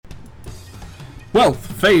Wealth,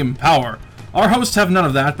 fame, power. Our hosts have none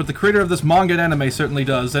of that, but the creator of this manga and anime certainly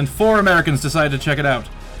does, and 4 Americans decided to check it out.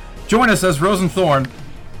 Join us as Rose and Thorn.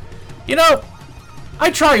 You know,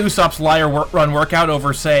 I'd try Usopp's liar run workout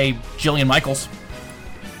over, say, Jillian Michaels.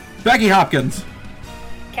 Becky Hopkins.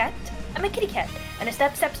 Cat? I'm a kitty cat. And a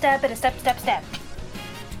step, step, step, and a step, step, step.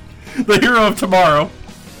 The hero of tomorrow.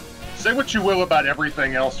 Say what you will about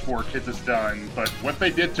everything else 4Kids has done, but what they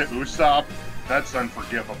did to Usopp, that's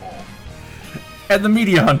unforgivable. And the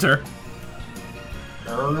media hunter.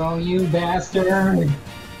 Girl, you bastard.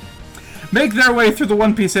 Make their way through the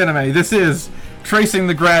One Piece anime. This is Tracing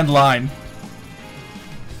the Grand Line.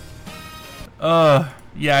 Yeah,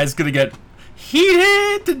 it's gonna get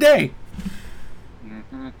heated today.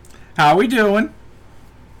 Mm-hmm. How we doing?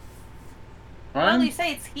 Well, you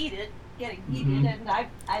say it's heated, getting heated, and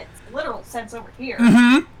it's literal sense over here.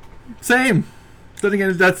 Same. Then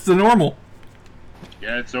again, that's the normal.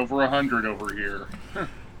 Yeah, it's over 100 over here. It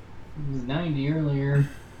was 90 earlier.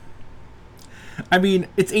 I mean,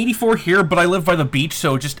 it's 84 here, but I live by the beach,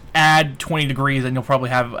 so just add 20 degrees and you'll probably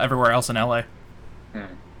have everywhere else in LA.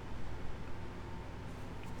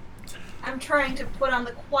 I'm trying to put on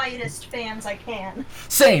the quietest fans I can.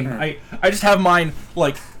 Same. I just have mine,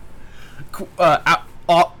 like, not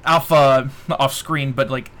off screen, but,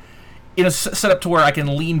 like, in a setup to where I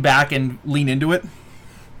can lean back and lean into it.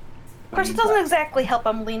 Of course, it doesn't exactly help.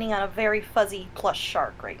 I'm leaning on a very fuzzy plush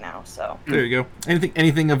shark right now, so... There you go.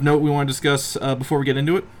 Anything of note we want to discuss before we get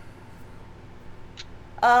into it?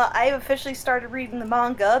 I have officially started reading the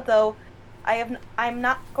manga, though I'm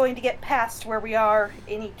not going to get past where we are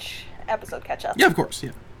in each episode catch-up. Yeah, of course,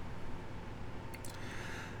 yeah.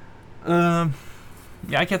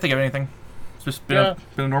 Yeah, I can't think of anything. It's just been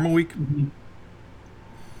a normal week. Mm-hmm.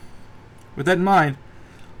 With that in mind,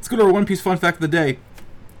 let's go to our One Piece fun fact of the day.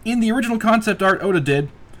 In the original concept art Oda did,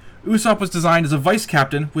 Usopp was designed as a vice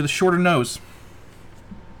captain with a shorter nose.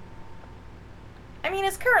 I mean,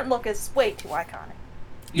 his current look is way too iconic.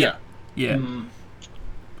 Yeah.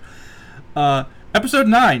 Episode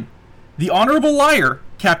 9, The Honorable Liar,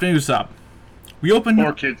 Captain Usopp. We open...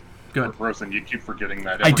 4Kids. Good. Rosen, you keep forgetting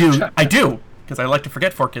that. I do, because I like to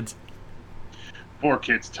forget 4Kids.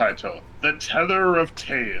 4Kids title, The Teller of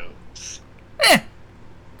Tales.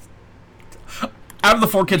 Out of the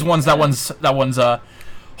 4Kids ones, that one's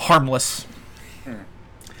harmless.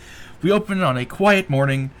 We open on a quiet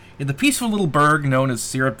morning in the peaceful little burg known as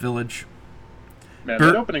Syrup Village. Man,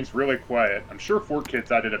 that opening's really quiet. I'm sure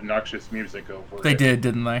 4Kids added obnoxious music over it. They did,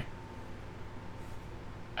 didn't they?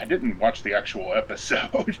 I didn't watch the actual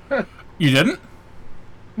episode. You didn't?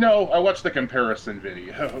 No, I watched the comparison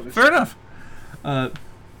videos. Fair enough.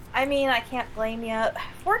 I mean, I can't blame you.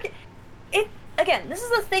 Again, this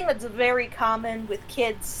is a thing that's very common with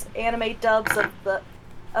kids' anime dubs of the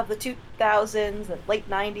 2000s and late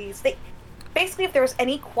 90s. Basically, if there was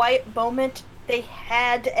any quiet moment, they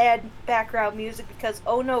had to add background music because,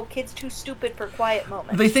 oh no, kids too stupid for quiet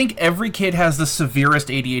moments. They think every kid has the severest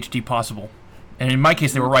ADHD possible. And in my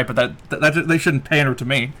case, they were right, but that they shouldn't pander to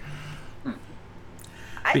me.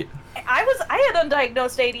 I had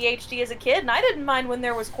undiagnosed ADHD as a kid, and I didn't mind when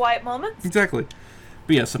there was quiet moments. Exactly.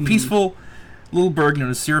 But yes, a peaceful little burg known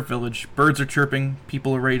as Syrup Village. Birds are chirping,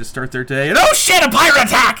 people are ready to start their day, and oh shit, a pirate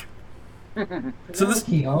attack! So this...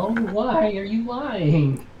 why are you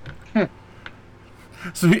lying?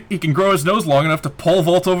 So he can grow his nose long enough to pole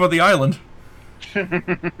vault over the island.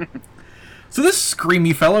 So this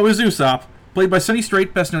screamy fellow is Usopp, played by Sonny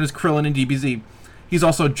Strait, best known as Krillin in DBZ. He's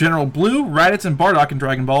also General Blue, Raditz, and Bardock in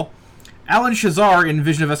Dragon Ball, Alan Shazar in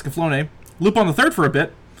Vision of Escaflowne, Lupin the Third for a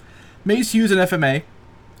bit, Mace Hughes in FMA,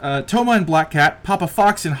 Toma in Black Cat, Papa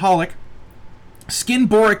Fox in Holic, Skin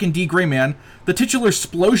Boric in D Greyman, the titular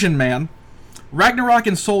Splosion Man, Ragnarok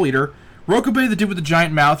in Soul Eater, Rokube the Dude with the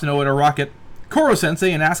Giant Mouth in Oeda Rocket, Koro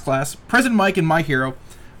Sensei in Ass Class, President Mike in My Hero,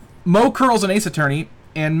 Mo Curls in Ace Attorney,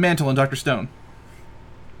 and Mantle in Dr. Stone.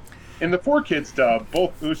 In the 4Kids dub,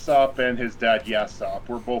 both Usopp and his dad Yasopp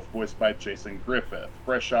were both voiced by Jason Griffith,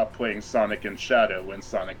 fresh off playing Sonic and Shadow in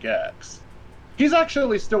Sonic X. He's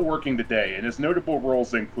actually still working today, and his notable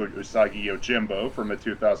roles include Usagi Yojimbo from the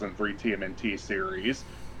 2003 TMNT series,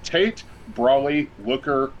 Tate, Brawly,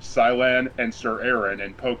 Looker, Cylan, and Sir Aaron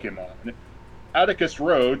in Pokemon, Atticus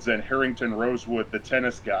Rhodes and Harrington Rosewood the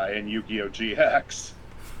tennis guy in Yu-Gi-Oh! GX,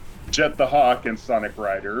 Jet the Hawk in Sonic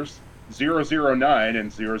Riders, 009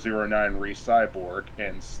 and 009 Re-Cyborg,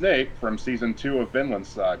 and Snake from Season 2 of Vinland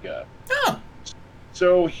Saga. Oh.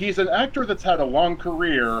 So he's an actor that's had a long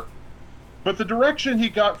career, but the direction he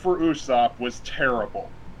got for Usopp was terrible.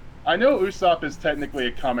 I know Usopp is technically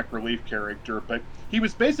a comic relief character, but he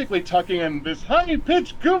was basically tucking in this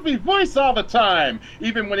high-pitched, goofy voice all the time,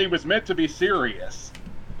 even when he was meant to be serious.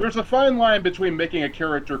 There's a fine line between making a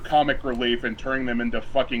character comic relief and turning them into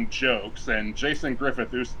fucking jokes, and Jason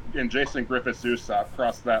Griffith's Usopp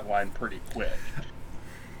crossed that line pretty quick.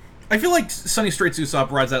 I feel like Sunny Straight's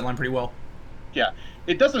Usopp rides that line pretty well. Yeah,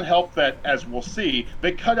 it doesn't help that, as we'll see,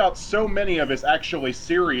 they cut out so many of his actually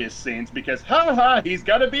serious scenes because, he's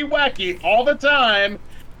gotta be wacky all the time!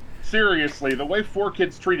 Seriously, the way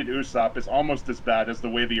 4Kids treated Usopp is almost as bad as the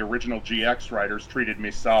way the original GX writers treated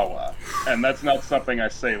Misawa. And that's not something I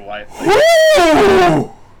say lightly.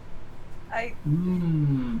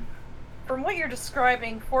 From what you're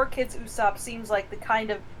describing, 4Kids Usopp seems like the kind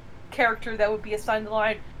of character that would be assigned the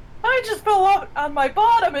line, I just fell out on my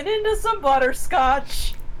bottom and into some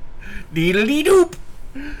butterscotch. Deedly-doop!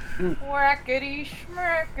 Whackity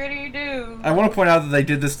schmackity doo. I want to point out that they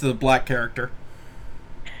did this to the black character.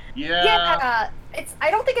 Yeah.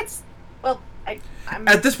 I don't think it's. Well, I'm.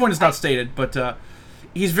 At this point, it's not stated, but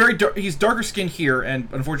he's he's darker skinned here, and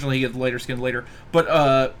unfortunately, he gets lighter skinned later. But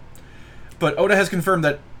Oda has confirmed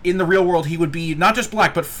that in the real world, he would be not just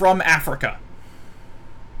black, but from Africa.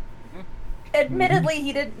 Admittedly,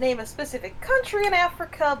 he didn't name a specific country in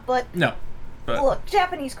Africa, but No. But look,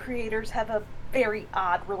 Japanese creators have a very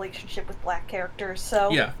odd relationship with black characters,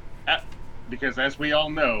 so. yeah. Because as we all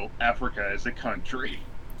know, Africa is a country.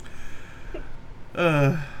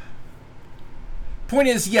 Point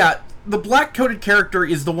is, yeah, the black-coated character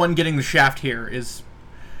is the one getting the shaft here. Is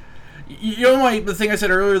you know the thing I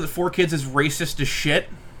said earlier that 4Kids is racist as shit?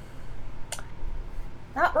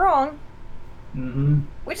 Not wrong. Mm-hmm.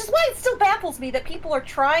 Which is why it still baffles me that people are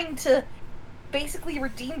trying to basically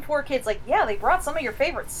redeem 4Kids. Like, yeah, they brought some of your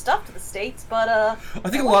favorite stuff to the States, but I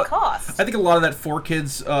think at what cost? I think a lot of that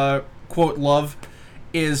 4Kids quote love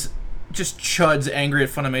is just chuds angry at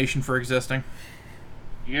Funimation for existing.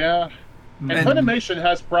 Yeah. And And- Funimation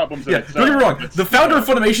has problems of Yeah, its don't get own, me wrong. but The founder of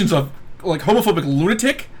still. Funimation's a like homophobic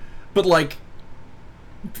lunatic, but like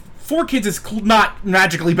 4Kids is not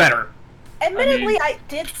magically better. Admittedly, I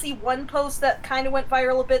did see one post that kind of went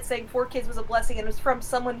viral a bit saying 4Kids was a blessing, and it was from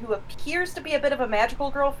someone who appears to be a bit of a Magical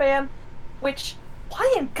Girl fan, which,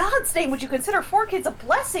 why in God's name would you consider 4Kids a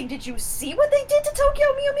blessing? Did you see what they did to Tokyo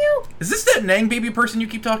Mew Mew? Is this that Nang baby person you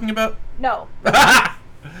keep talking about? No.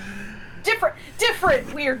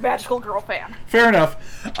 Different weird Magical Girl fan. Fair enough.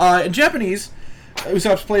 In Japanese,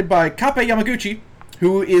 Usopp's played by Kappei Yamaguchi,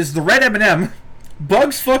 who is the Red M&M,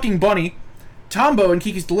 Bugs fucking Bunny, Tombo in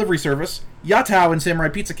Kiki's Delivery Service, Yatao in Samurai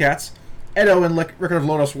Pizza Cats, Edo in Record of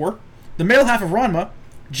Lodoss War, the male half of Ranma,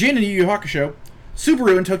 Jin in Yu Yu Hakusho,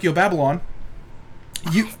 Subaru in Tokyo Babylon.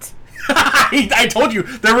 I told you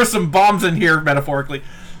there were some bombs in here, metaphorically.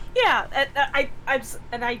 Yeah,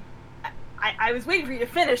 I was waiting for you to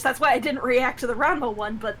finish. That's why I didn't react to the Ranma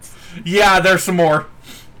one, but Yeah, there's some more.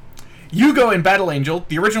 Yugo in Battle Angel,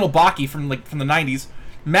 the original Baki from the 90s,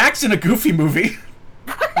 Max in a Goofy movie.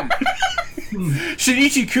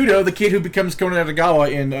 Shinichi Kudo, the kid who becomes Conan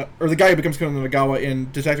Edogawa in, or the guy who becomes Conan Edogawa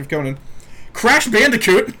in Detective Conan. Crash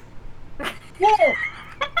Bandicoot. whoa,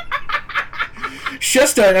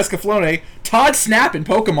 Shesta in Escaflowne. Todd Snap in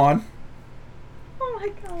Pokemon. oh my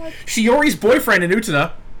god, Shiori's boyfriend in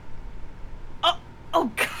Utena.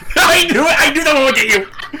 oh god, I knew it! I knew that would get you!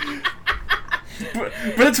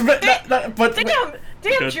 But it's... But,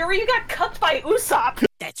 damn, Jury, you got cucked by Usopp.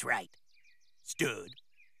 That's right. Stood.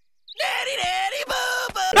 Daddy, daddy,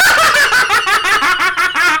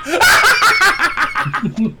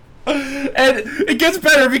 boo, And it gets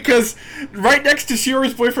better because right next to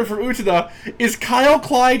Shiori's boyfriend from Utena is Kyle,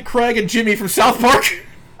 Clyde, Craig, and Jimmy from South Park.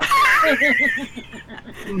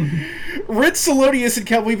 Ritz Salonius in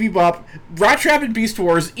Cowboy Bebop, Rat Trap in Beast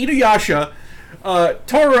Wars, Inuyasha,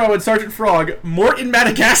 Toro and Sergeant Frog, Mort in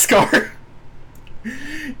Madagascar,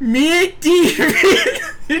 Mickey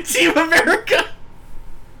in Team America,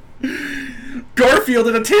 Garfield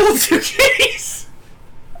in A Tale of Two Kitties.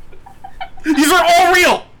 These are all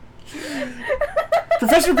real.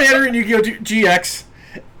 Professor Banner in Yu-Gi-Oh! GX,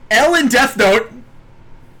 L in Death Note.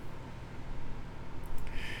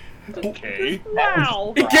 Okay.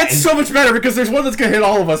 Wow. It gets so much better because there's one that's gonna hit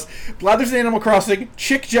all of us. Blathers in Animal Crossing,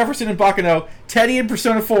 Chick Jefferson in Bakano, Teddy in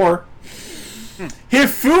Persona 4,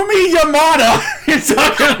 Hifumi Yamada in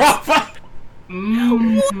Danganronpa.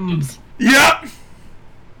 Mm. Yep.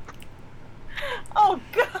 Oh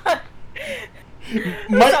god.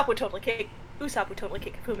 Usopp would totally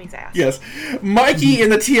kick Fumi's ass. Yes. Mikey in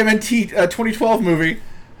the TMNT 2012 movie.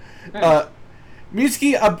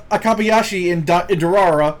 Mitsuki Akabayashi in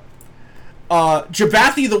Durara.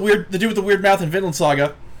 Jabathi, the dude with the weird mouth in Vinland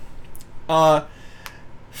Saga.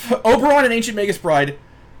 Oberon and Ancient Magus Bride,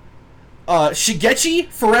 Shigechi,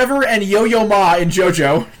 Forever, and Yo-Yo Ma in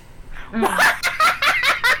JoJo.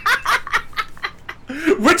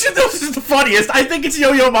 Which of those is the funniest? I think it's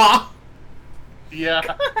Yo-Yo Ma. Yeah.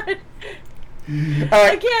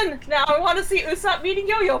 Again, now I want to see Usopp meeting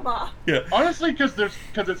Yo-Yo Ma. Yeah. Honestly, because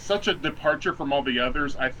it's such a departure from all the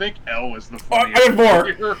others, I think L is the funniest. I have more.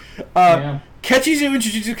 figure. Kechizu in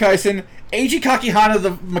Jujutsu Kaisen, Eiji Kakihana,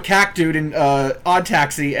 the macaque dude in Odd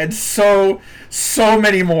Taxi, and so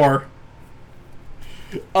many more.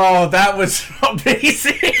 Oh, that was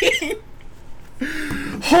amazing!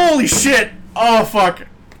 Holy shit! Oh, fuck.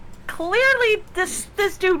 Clearly, this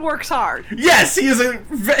dude works hard. Yes, he is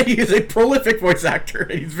a prolific voice actor,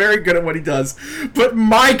 and he's very good at what he does. But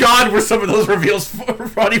my god, were some of those reveals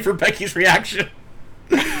funny for Becky's reaction.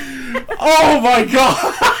 Oh my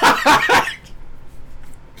god!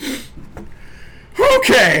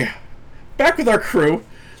 Okay, back with our crew.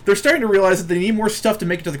 They're starting to realize that they need more stuff to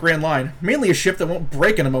make it to the Grand Line. Mainly a ship that won't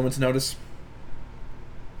break in a moment's notice.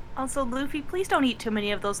 Also, Luffy, please don't eat too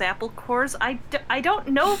many of those apple cores. I don't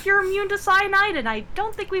know if you're immune to cyanide, and I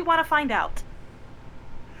don't think we want to find out.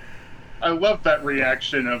 I love that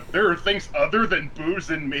reaction of, there are things other than booze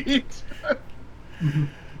and meat.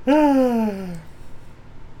 The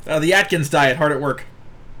Atkins diet, hard at work.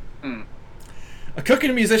 A cook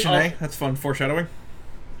and a musician, eh? That's fun foreshadowing.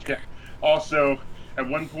 Yeah. Also, at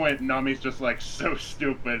one point, Nami's just like, so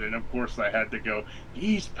stupid, and of course I had to go,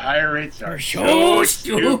 these pirates are so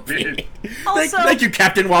stupid. Also, Thank you,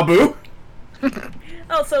 Captain Wabu.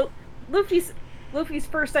 Also, Luffy's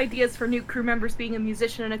first ideas for new crew members being a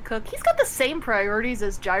musician and a cook. He's got the same priorities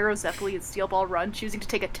as Gyro Zeppeli and Steel Ball Run, choosing to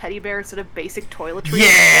take a teddy bear instead of basic toiletry.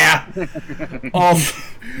 Yeah!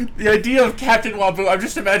 The idea of Captain Wabu, I'm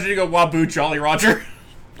just imagining a Wabu Jolly Roger.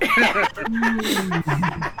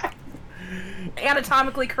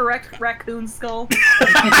 Anatomically correct raccoon skull.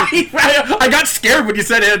 I got scared when you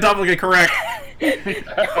said anatomically correct.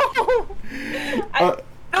 No,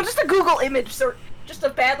 just a Google image, sir. Just a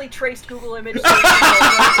badly traced Google image.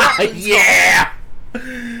 Yeah!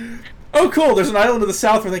 Oh, cool. There's an island to the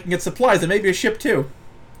south where they can get supplies and maybe a ship, too.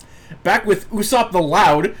 Back with Usopp the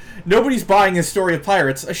Loud, nobody's buying his story of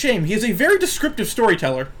pirates. A shame. He is a very descriptive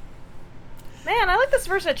storyteller. Man, I like this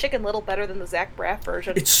version of Chicken Little better than the Zach Braff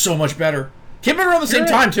version. It's so much better. Came out around the same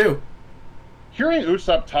time, too. Hearing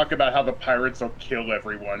Usopp talk about how the pirates will kill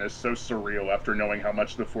everyone is so surreal after knowing how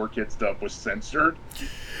much the 4Kids dub was censored.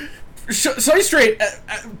 Sonny Strait,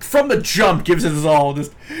 from the jump, gives it his all.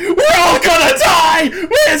 Just, we're all gonna die!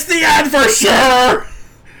 It's the end for sure!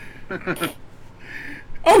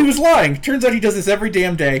 Oh, he was lying. Turns out he does this every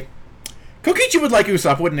damn day. Kokichi would like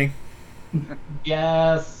Usopp, wouldn't he?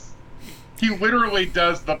 Yes. He literally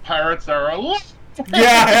does the pirates are alive!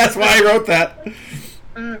 Yeah, that's why I wrote that.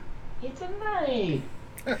 It's a night.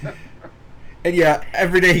 And yeah,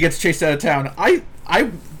 every day he gets chased out of town. I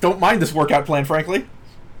don't mind this workout plan, frankly.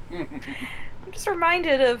 I'm just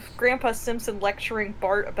reminded of Grandpa Simpson lecturing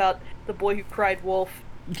Bart about the boy who cried wolf.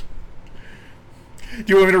 Do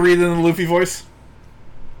you want me to read it in the Luffy voice?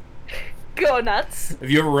 Go nuts. Have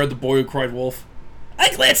you ever read The Boy Who Cried Wolf?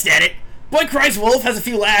 I glanced at it. Boy cries wolf, has a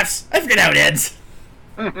few laughs. I forget how it ends.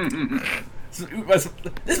 This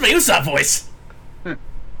is my Usopp voice.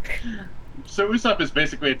 So Usopp is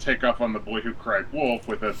basically a takeoff on The Boy Who Cried Wolf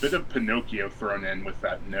with a bit of Pinocchio thrown in with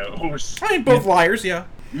that nose. I mean, both liars, yeah.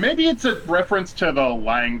 Maybe it's a reference to the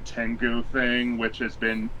Lang Tengu thing, which has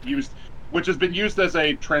been used as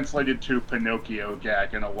a translated to Pinocchio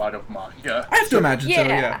gag in a lot of manga. I have to imagine so,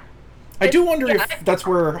 yeah. I do wonder yeah, if that's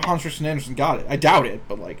where Hans Christian Andersen got it. I doubt it,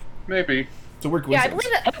 but like, Maybe. it's a weird Yeah,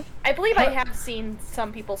 coincidence. I believe I have seen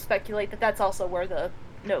some people speculate that that's also where the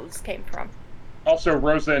nose came from. Also,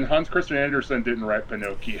 Rosa and Hans Christian Andersen didn't write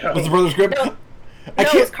Pinocchio. Was the Brothers Grip? No, I no,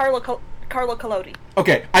 can't. it's Carlo Collodi.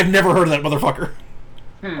 Okay, I've never heard of that motherfucker.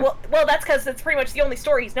 Well, that's because it's pretty much the only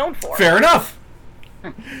story he's known for. Fair enough.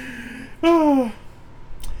 Okay,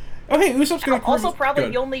 Usopp's gonna Also, probably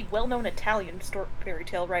Good. the only well-known Italian fairy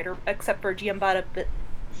tale writer, except for Giambattista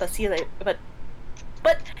Basile. But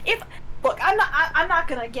if look, I'm not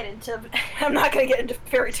gonna get into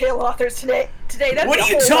fairy tale authors today. That'd What be are a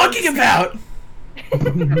you whole talking other- about?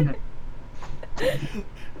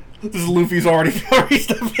 This Luffy's already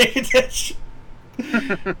paying attention.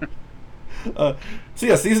 So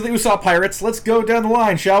yes, these are the Usopp pirates. Let's go down the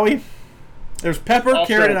line, shall we? There's Pepper, Also-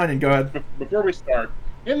 Carrot, and Onion. Go ahead. Before we start,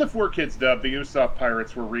 in the 4Kids dub, the Usopp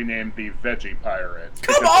pirates were renamed the Veggie Pirates.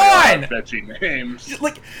 Come because they all on! have Veggie names.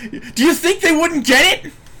 Like, do you think they wouldn't get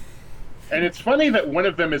it? And it's funny that one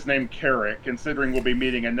of them is named Carrot, considering we'll be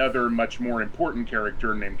meeting another much more important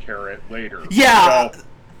character named Carrot later. Yeah. Well,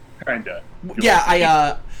 kinda.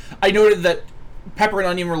 Yeah, I noted that Pepper and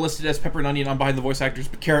Onion were listed as Pepper and Onion on Behind the Voice Actors,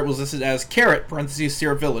 but Carrot was listed as Carrot, parentheses,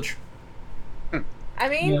 Syrup Village. I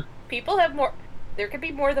mean, people have more. There could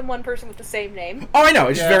be more than one person with the same name. Oh, I know.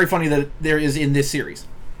 It's just very funny that there is in this series.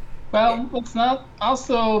 Well, let's not.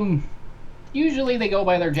 Also, usually they go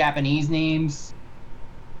by their Japanese names.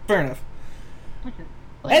 Fair enough.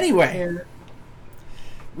 Like, Anyway,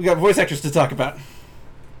 we got voice actors to talk about.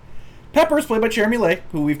 Pepper is played by Jeremy Lay,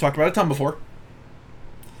 who we've talked about a ton before.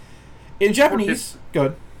 In Japanese,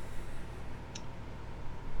 good.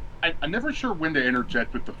 I'm never sure when to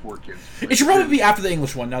interject with the 4Kids. It should probably be after the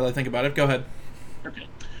English one, now that I think about it. Go ahead. Okay.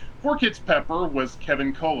 4Kids Pepper was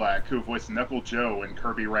Kevin Kolak, who voiced Knuckle Joe in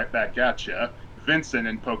Kirby Right Back Atcha, Vincent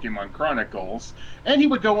in Pokemon Chronicles, and he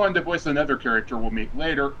would go on to voice another character we'll meet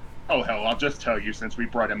later. Oh hell, I'll just tell you since we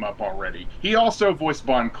brought him up already. He also voiced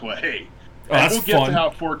Bon Clay. Oh, that's we'll get fun. to how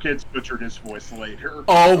 4Kids butchered his voice later.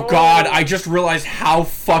 Oh god, I just realized how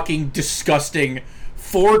fucking disgusting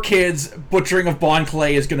 4Kids butchering of Bon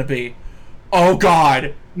Clay is gonna be. Oh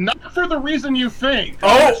god. Not for the reason you think,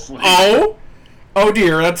 honestly. Oh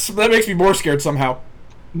dear, that makes me more scared somehow.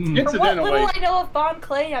 From what Incidentally, little I know of Bon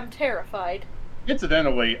Clay, I'm terrified.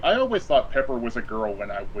 I always thought Pepper was a girl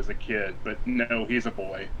when I was a kid, but no, he's a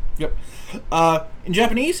boy. Yep. In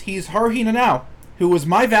Japanese, he's Haruhi Nanao, who was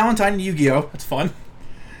my Valentine in Yu-Gi-Oh! That's fun.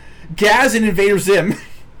 Gaz in Invader Zim.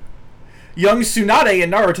 Young Tsunade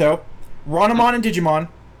in Naruto. Ranamon in Digimon.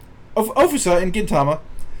 Ofusa in Gintama.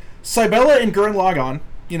 Cybella in Gurren Lagann.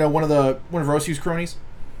 You know, one of Rosu's cronies.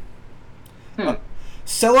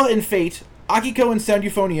 Sella in Fate. Akiko in Sound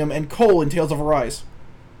Euphonium. And Cole in Tales of Arise.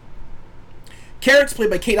 Carrot's played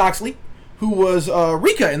by Kate Oxley, who was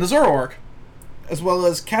Rika in the Zoro arc, as well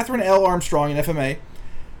as Catherine L. Armstrong in FMA,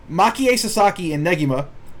 Makie Sasaki in Negima,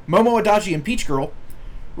 Momo Adachi in Peach Girl,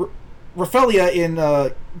 Raphaelia in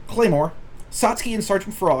Claymore, Satsuki in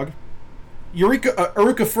Sergeant Frog,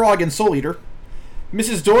 Iruka Frog in Soul Eater,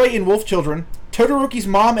 Mrs. Doi in Wolf Children, Todoroki's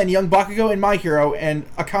mom and young Bakugo in My Hero, and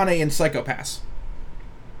Akane in Psycho Pass.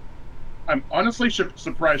 I'm honestly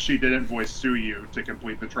surprised she didn't voice Suyu to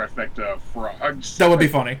complete the trifecta of frogs. That would be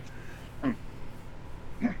funny.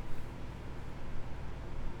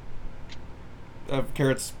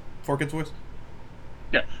 Carrot's 4Kids voice?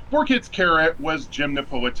 Yeah, 4Kids Carrot was Jim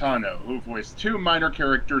Napolitano, who voiced 2 minor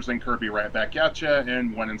characters in Kirby Right Back Atcha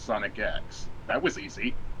and 1 in Sonic X. That was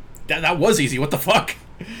easy. That was easy. What the fuck?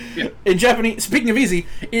 Yeah. In Japanese, speaking of easy,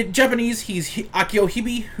 in Japanese, he's Akio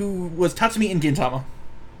Hibi, who was Tatsumi in Gintama.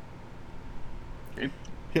 Okay.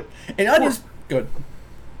 Yep. And Onion's good.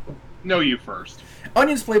 No, you first.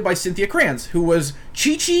 Onion's played by Cynthia Kranz, who was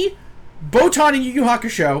Chi-Chi, Botan in Yu Yu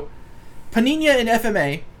Hakusho, Panina in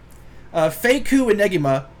FMA, Fei-Ku in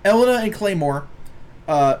Negima, Elena in Claymore,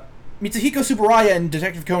 Mitsuhiko Tsuburaya in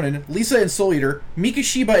Detective Conan, Lisa in Soul Eater, Mika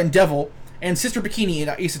Shiba in Devil, and Sister Bikini in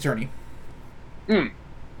Ace Attorney.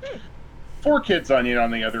 4Kids Onion, on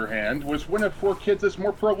the other hand, was one of 4Kids'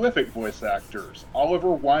 more prolific voice actors, Oliver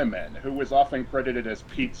Wyman, who was often credited as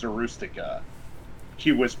Pete Zarustica.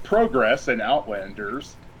 He was Progress in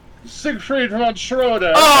Outlanders, Siegfried von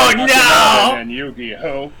Schroeder in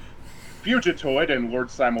Yu-Gi-Oh!, Fugitoid and Lord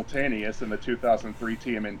Simultaneous in the 2003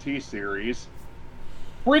 TMNT series,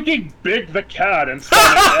 freaking Big the Cat in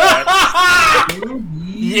Sonic X,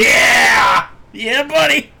 Yeah! Yeah,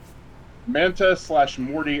 buddy!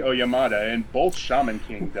 Manta/Morty Oyamada in both Shaman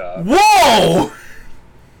King dubs, Whoa!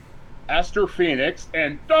 Aster Phoenix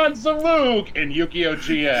and Don Zalug in Yu-Gi-Oh!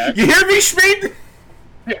 GX. You hear me, Schmid?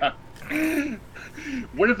 Yeah.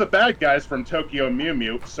 One of the bad guys from Tokyo Mew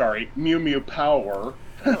Mew Power.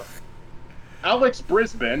 Alex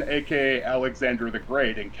Brisbane, aka Alexander the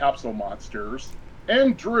Great in Capsule Monsters,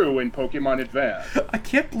 and Drew in Pokemon Advance. I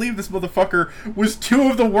can't believe this motherfucker was 2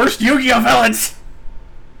 of the worst Yu-Gi-Oh! Villains!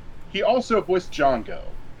 He also voiced Django.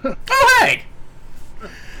 Oh, hey!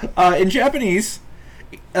 In Japanese,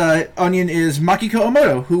 Onion is Makiko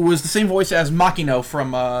Omoto, who was the same voice as Makino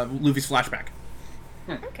from Luffy's Flashback.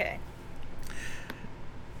 Okay.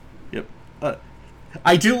 Yep.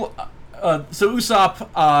 I do... so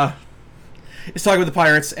Usopp is talking with the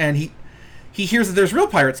pirates, and he hears that there's real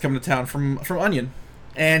pirates coming to town from Onion,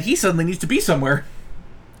 and he suddenly needs to be somewhere.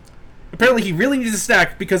 Apparently he really needs a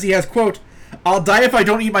snack because he has, quote, "I'll die if I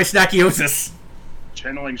don't eat my snackiosis."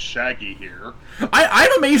 Channeling Shaggy here.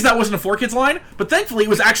 I'm amazed that wasn't a 4Kids line, but thankfully it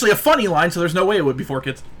was actually a funny line, so there's no way it would be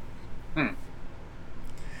 4Kids.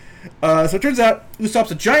 So it turns out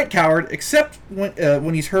Usopp's a giant coward, except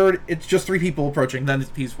when he's heard it's just 3 people approaching, then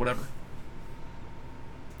he's whatever.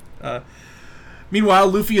 Meanwhile,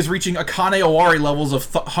 Luffy is reaching Akane Owari levels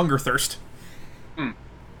of hunger thirst.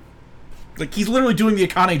 Like, he's literally doing the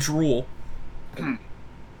Akane drool.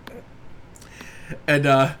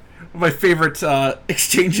 And my favorite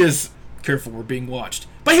exchanges, careful, we're being watched.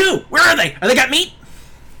 By who? Where are they? Are they got meat?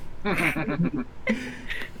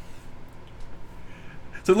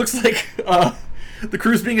 So it looks like the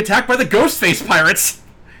crew's being attacked by the Ghostface pirates.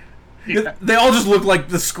 Yeah. They all just look like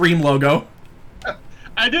the Scream logo.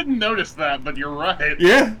 I didn't notice that, but you're right.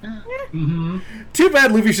 Yeah. Mm-hmm. Too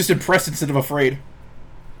bad Luffy's just impressed instead of afraid.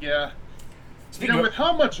 Yeah. Speaking With of-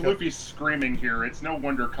 how much Luffy's screaming here, it's no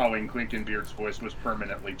wonder Colleen Clinkenbeard's voice was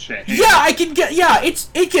permanently changed. Yeah, I can get. Yeah,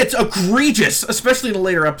 it gets egregious, especially in a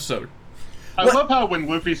later episode. I love how when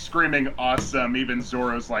Luffy's screaming awesome, even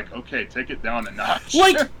Zoro's like, okay, take it down a notch.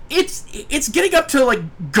 Like, it's getting up to like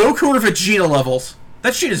Goku or Vegeta levels.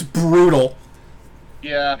 That shit is brutal.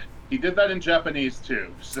 Yeah, he did that in Japanese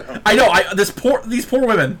too, so... I know. These poor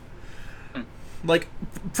women. Like,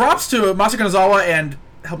 props to Masako Nozawa and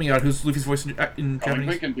help me out. Who's Luffy's voice in Colleen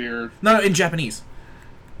Japanese? Clinkenbeard. No, in Japanese.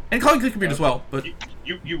 And Colleen Clinkenbeard as well, but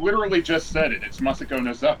You literally just said it. It's Masako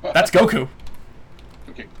Nozawa. that's Goku.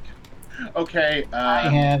 Okay. Okay, I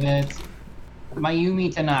have it.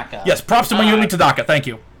 Mayumi Tanaka. Yes, props to Mayumi Tadaka. Thank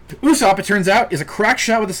you. Usopp, it turns out, is a crack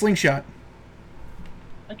shot with a slingshot.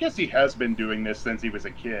 I guess he has been doing this since he was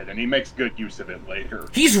a kid, and he makes good use of it later.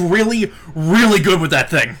 He's really, really good with that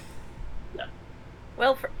thing.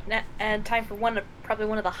 Well, and time for probably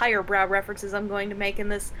one of the higher brow references I'm going to make in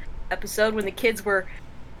this episode, when the kids were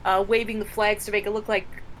waving the flags to make it look like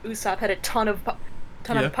Usopp had a ton of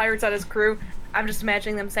pirates on his crew. I'm just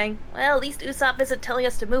imagining them saying, "Well, at least Usopp isn't telling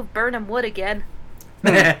us to move Burnham Wood again."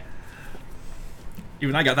 Even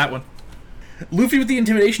I got that one. Luffy with the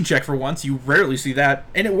intimidation check for once. You rarely see that,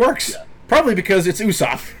 and it works. Yeah. Probably because it's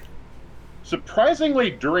Usopp.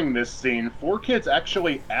 Surprisingly, during this scene, 4Kids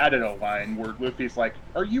actually added a line where Luffy's like,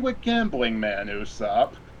 "Are you a gambling man,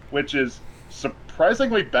 Usopp?" Which is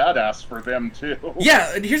surprisingly badass for them, too.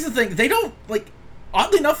 Yeah, and here's the thing. They don't, like...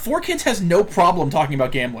 Oddly enough, 4Kids has no problem talking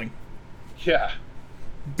about gambling. Yeah.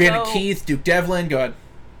 Bandit So- Keith, Duke Devlin, go ahead.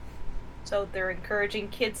 So they're encouraging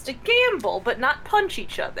kids to gamble, but not punch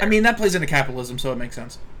each other. I mean, that plays into capitalism, so it makes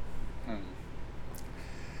sense.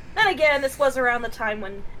 then again, this was around the time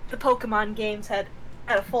when the Pokemon games had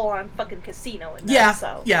a full-on fucking casino in them, Yeah,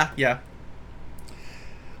 so... yeah.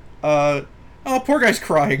 Oh, poor guy's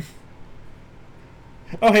crying.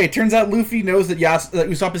 Oh, hey, it turns out Luffy knows that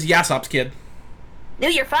Usopp is Yasopp's kid. Knew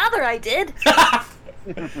your father, I did!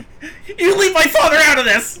 You leave my father out of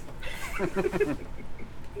this!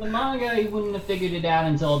 The manga, you wouldn't have figured it out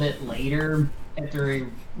until a bit later, after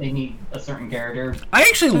they meet a certain character. I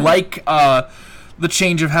actually like the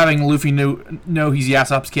change of having Luffy know he's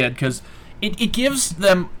Yasopp's kid, because it gives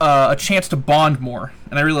them a chance to bond more,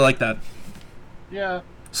 and I really like that. Yeah.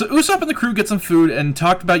 So Usopp and the crew get some food and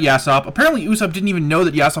talked about Yasopp. Apparently Usopp didn't even know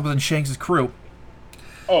that Yasopp was in Shanks' crew.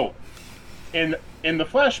 Oh, in the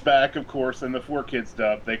flashback, of course, in the 4Kids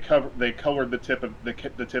dub, they colored the tip of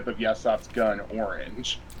Yasopp's gun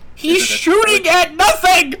orange. He's Is it a shooting at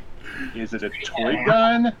nothing! Is it a toy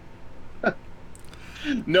gun?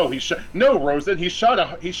 No, Rosen. He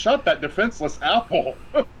shot that defenseless apple.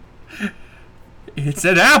 It's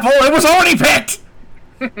an apple! It was already picked!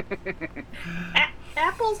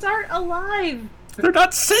 Apples aren't alive! They're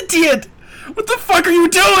not sentient! What the fuck are you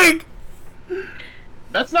doing?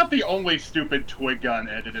 That's not the only stupid toy gun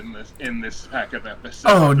edit in this pack of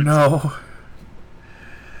episodes. Oh no.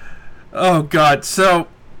 Oh god, so...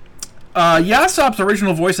 Yasopp's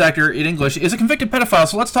original voice actor in English is a convicted pedophile,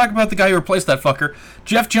 so let's talk about the guy who replaced that fucker.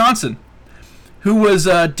 Jeff Johnson, who was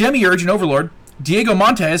Demiurge in Overlord, Diego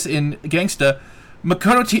Montez in Gangsta,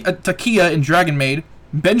 Makoto Takiya in Dragon Maid,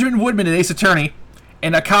 Benjamin Woodman in Ace Attorney,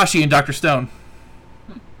 and Akashi in Dr. Stone.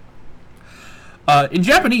 In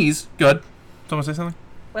Japanese... Good. Someone say something?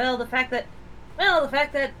 Well, the fact that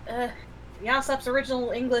Yasopp's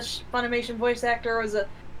original English Funimation voice actor was a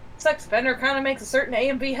sex offender kind of makes a certain A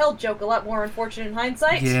and B hell joke a lot more unfortunate in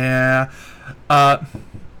hindsight. Yeah.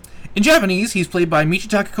 In Japanese, he's played by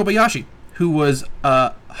Michitaka Kobayashi, who was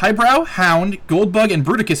Highbrow, Hound, Goldbug, and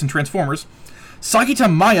Bruticus in Transformers,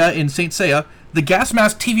 Sagita Maya in Saint Seiya, the Gas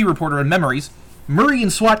Mask TV reporter in Memories, Murray in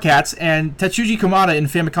SWAT Cats, and Tetsuji Komada in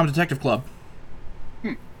Famicom Detective Club.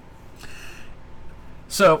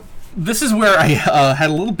 So, this is where I had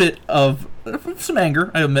a little bit of some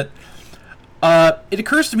anger, I admit. It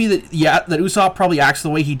occurs to me that Usopp probably acts the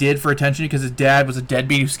way he did for attention because his dad was a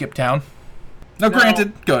deadbeat who skipped town. Now,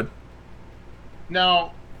 granted, good.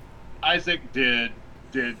 Now, Isaac did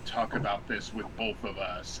talk about this with both of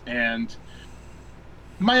us, and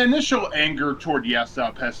My initial anger toward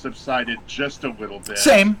Yasop has subsided just a little bit.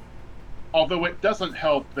 Same. Although it doesn't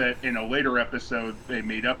help that in a later episode they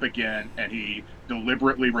meet up again and he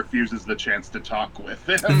deliberately refuses the chance to talk with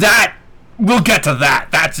him. We'll get to that.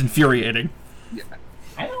 That's infuriating. Yeah.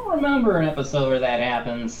 I don't remember an episode where that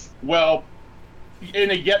happens. Well,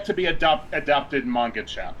 in a yet-to-be adopted manga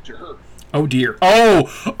chapter. Oh, dear. Oh,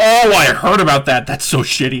 I heard about that. That's so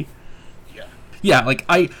shitty. Yeah. Yeah, like,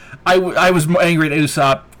 I was angry at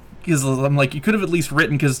Usopp because I'm like, you could have at least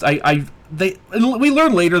written, because we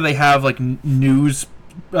learn later they have, like, news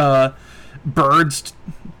birds,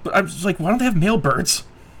 but I was like, why don't they have male birds?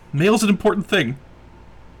 Male's an important thing.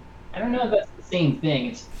 I don't know if that's the same thing.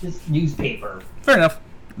 It's just newspaper. Fair enough.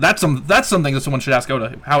 That's something that someone should ask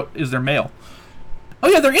Oda. How is there mail? Oh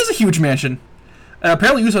yeah, there is a huge mansion.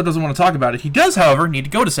 Apparently Usopp doesn't want to talk about it. He does, however, need to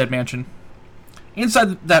go to said mansion.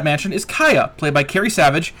 Inside that mansion is Kaya, played by Carrie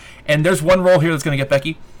Savage, and there's one role here that's going to get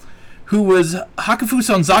Becky, who was Hakufu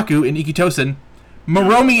Sonzaku in Ikitosen,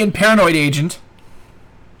 Moromi in Paranoid Agent.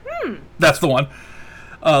 That's the one.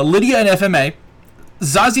 Lydia in FMA,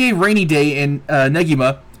 Zazie Rainy Day in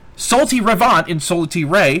Negima, Salty Revant in Salty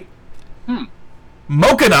Ray,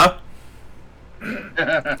 Mokana.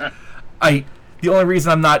 The only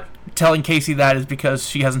reason I'm not telling Casey that is because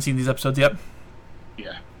she hasn't seen these episodes yet.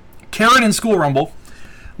 Yeah. Karen in School Rumble,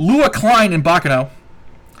 Lua Klein in Bakano,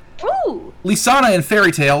 Ooh! Lisana in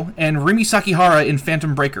Fairy Tail, and Rimi Sakihara in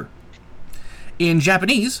Phantom Breaker. In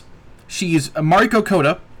Japanese, she's Mariko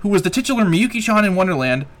Koda, who was the titular Miyuki-chan in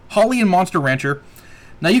Wonderland, Holly in Monster Rancher,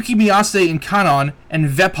 Nayuki Miyase in Kanon, and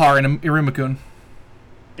Vepar in Irimakun.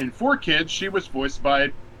 In 4Kids, she was voiced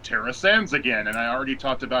by Tara Sands again, and I already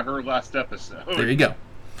talked about her last episode. There you go.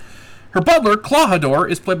 Her butler, Clawhador,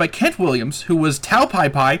 is played by Kent Williams, who was Tao Pai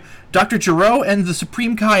Pai, Dr. Gero, and the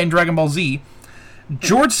Supreme Kai in Dragon Ball Z,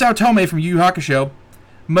 George Saotome from Yu Yu Hakusho,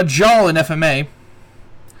 Majal in FMA,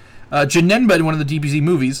 Janemba in one of the DBZ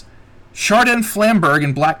movies, Chardin Flamberg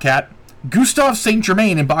in Black Cat, Gustav St.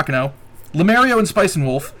 Germain in Bakano, Lemurio in Spice and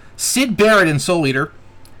Wolf, Sid Barrett in Soul Eater,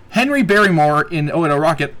 Henry Barrymore in Oedo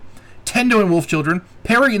Rocket, Tendo in Wolf Children,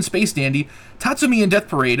 Perry in Space Dandy, Tatsumi in Death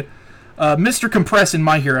Parade, Mr. Compress in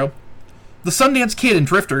My Hero, the Sundance Kid in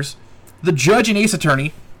Drifters, the Judge in Ace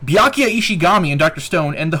Attorney, Byakuya Ishigami in Dr.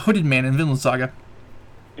 Stone, and the Hooded Man in Vinland Saga.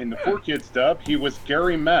 In the 4Kids dub, he was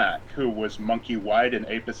Gary Mack, who was Monkey White in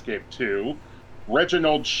Ape Escape 2,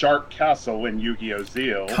 Reginald Shark Castle in Yu-Gi-Oh!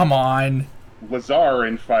 Zeal, Come on. Lazar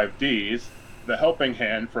in 5Ds, the Helping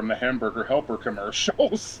Hand from the Hamburger Helper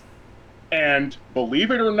commercials, and, believe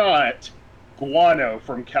it or not, Guano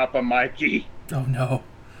from Kappa Mikey. Oh no.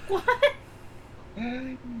 What?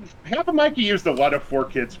 Kappa Mikey used a lot of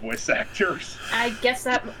 4Kids voice actors. I guess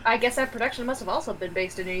that production must have also been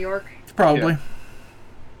based in New York. Probably. Yeah.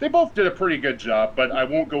 They both did a pretty good job, but I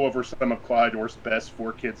won't go over some of Clawhador's best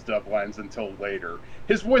 4Kids dub lines until later.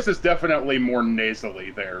 His voice is definitely more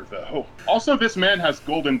nasally there, though. Also, this man has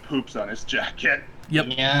golden poops on his jacket. Yep.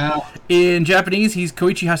 Yeah. In Japanese, he's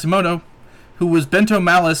Koichi Hashimoto, who was Bento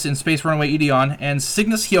Malice in Space Runaway Ideon, and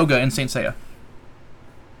Cygnus Hyoga in Saint Seiya.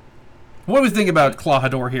 What do we think about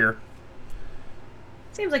Clawhador here?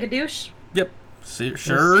 Seems like a douche. Yep.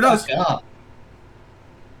 Sure does. Stuck up.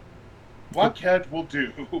 Blockhead will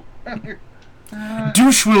do.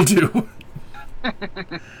 Douche will do.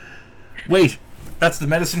 Wait, that's the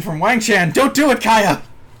medicine from Wang Chan. Don't do it, Kaya!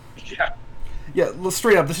 Yeah. Yeah,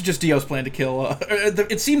 straight up, this is just Dio's plan to kill.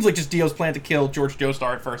 It seems like just Dio's plan to kill George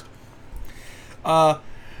Joestar at first.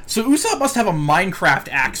 So Usopp must have a Minecraft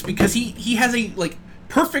axe because he has a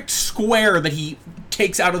perfect square that he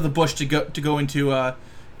takes out of the bush to go into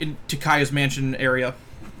Kaya's mansion area.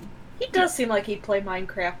 He does seem like he'd play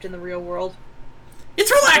Minecraft in the real world. It's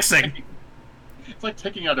relaxing. It's like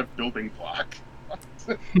taking out a building block.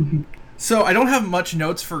 So I don't have much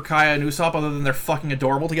notes for Kaya and Usopp other than they're fucking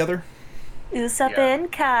adorable together. Usopp Yeah.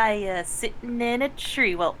 and Kaya sitting in a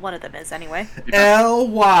tree. Well, one of them is anyway.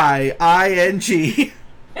 Lying.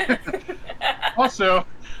 Also,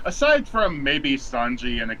 aside from maybe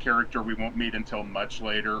Sanji and a character we won't meet until much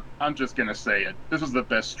later, I'm just gonna say it. This is the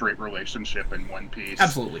best straight relationship in One Piece.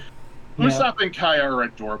 Absolutely. Usopp and Kaya are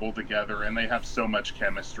adorable together, and they have so much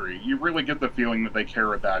chemistry. You really get the feeling that they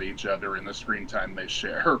care about each other in the screen time they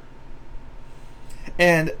share.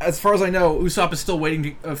 And as far as I know, Usopp is still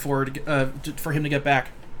waiting for him to get back.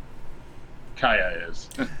 Kaya is.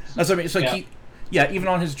 That's what I mean. It's like Yeah. even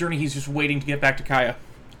on his journey, he's just waiting to get back to Kaya.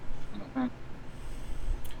 So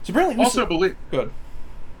apparently, Also, believe. good.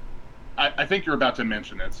 I think you're about to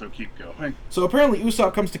mention it, so keep going. So apparently,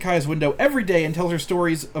 Usopp comes to Kaya's window every day and tells her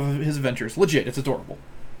stories of his adventures. Legit, it's adorable.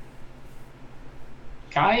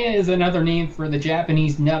 Kaya is another name for the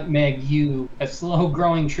Japanese nutmeg yew, a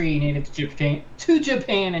slow-growing tree native to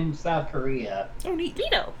Japan and South Korea. Oh, neat.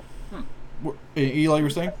 Neato. Eli, you were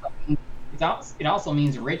saying? It also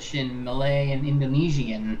means rich in Malay and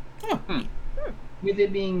Indonesian, Oh, with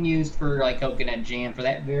it being used for like coconut jam for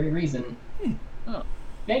that very reason. Oh.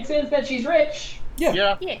 Makes sense that she's rich.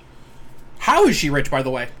 yeah. Yeah. How is she rich, by the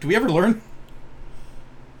way? Do we ever learn?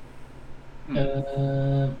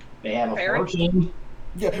 They have a Fairy? fortune.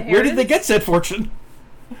 Yeah. Where did they get said fortune?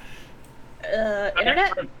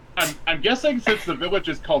 Internet? I'm guessing since the village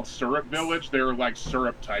is called Syrup Village, they're like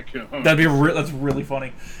syrup tycoons. That's really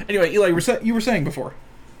funny. Anyway, Eli, you were saying before.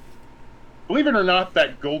 Believe it or not,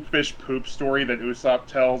 that goldfish poop story that Usopp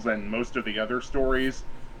tells and most of the other stories,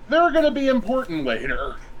 they're going to be important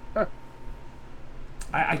later.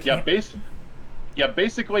 I can't.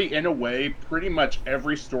 Basically, in a way, pretty much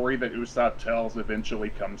every story that Usopp tells eventually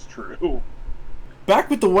comes true. Back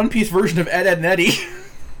with the One Piece version of Ed, Edd and Eddy.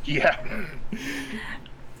 Yeah.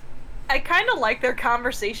 I kind of like their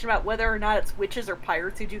conversation about whether or not it's witches or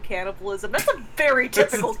pirates who do cannibalism. That's a very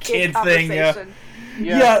That's a typical kid kid thing, yeah. conversation.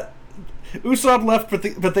 Yeah. Usopp left,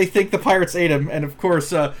 but they think the pirates ate him, and of course,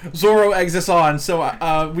 Zoro eggs us on.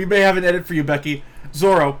 So we may have an edit for you, Becky.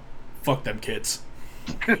 Zoro, fuck them kids.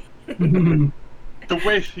 The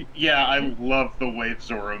way, I love the way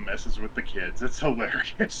Zoro messes with the kids. It's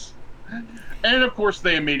hilarious. And of course,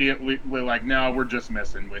 they immediately were like, "No, we're just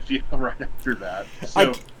messing with you." Right after that,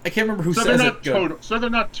 so I can't remember who so says they're it. not Go. total. So they're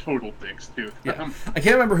not total dicks to Yeah. them. I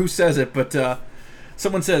can't remember who says it, but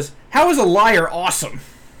someone says, "How is a liar awesome?"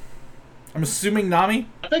 I'm assuming Nami.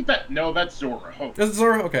 I think that's Zoro. Is it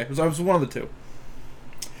Zoro? Okay, I was one of the two.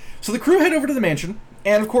 So the crew head over to the mansion,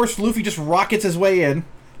 and of course, Luffy just rockets his way in,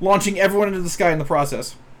 launching everyone into the sky in the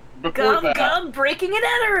process. Gum, breaking and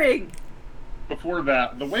entering! Before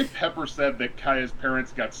that, the way Pepper said that Kaya's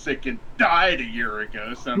parents got sick and died a year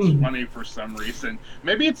ago sounds funny for some reason.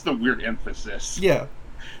 Maybe it's the weird emphasis. Yeah.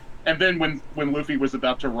 And then when Luffy was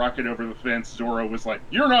about to rocket over the fence, Zoro was like,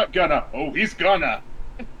 "You're not gonna." "Oh, he's gonna."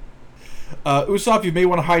 Usopp, you may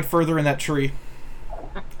want to hide further in that tree.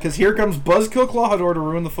 Because here comes Buzzkill Clawhador to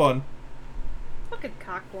ruin the fun. Fucking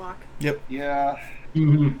cockblock. Yep. Yeah.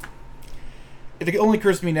 It only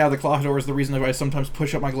occurs to me now that Clawhador is the reason that I sometimes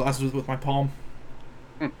push up my glasses with my palm.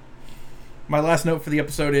 My last note for the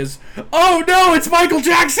episode is, "Oh no, it's Michael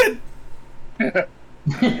Jackson!"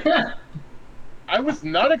 I was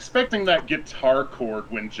not expecting that guitar chord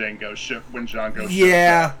when Django showed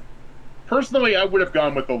Yeah. up. Personally, I would have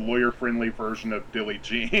gone with a lawyer-friendly version of Billie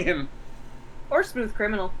Jean. Or Smooth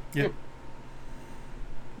Criminal. Yeah.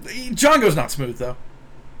 Django's not smooth, though.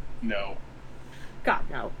 No. God,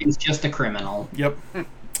 no. He's just a criminal. Yep.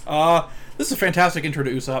 This is a fantastic intro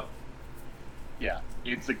to Usopp. Yeah,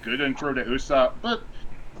 it's a good intro to Usopp, but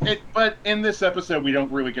in this episode, we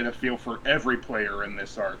don't really get a feel for every player in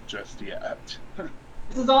this arc just yet.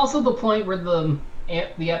 This is also the point where the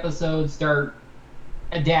episodes start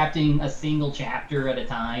adapting a single chapter at a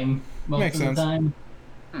time most Makes of sense. the time.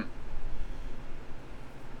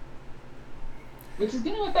 Which is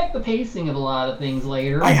going to affect the pacing of a lot of things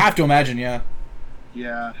later. I have to imagine, yeah.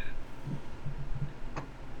 Yeah.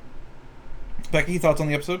 Becky, thoughts on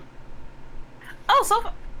the episode? Oh,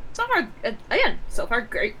 so far,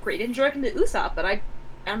 great introduction to Usopp, but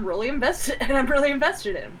I'm really invested, and I'm really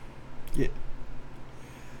invested in him. Yeah.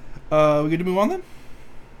 We good to move on then?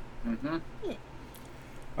 Mm-hmm.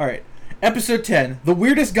 Alright. Episode 10. The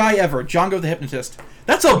weirdest guy ever, Django the Hypnotist.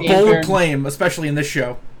 That's a Okay, bold fair. claim, especially in this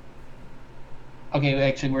show. Okay,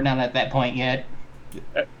 actually, we're not at that point yet.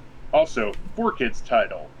 Also, 4Kids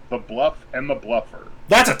title, The Bluff and the Bluffer.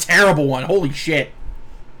 That's a terrible one. Holy shit.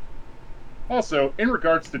 Also, in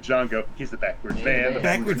regards to Django, he's the backwards man, the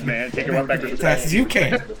backwards man. Take him up backwards. As fast as you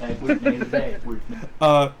can.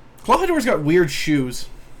 Clawhador's got weird shoes.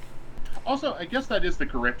 Also, I guess that is the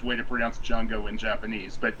correct way to pronounce Django in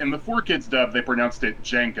Japanese, but in the 4Kids dub, they pronounced it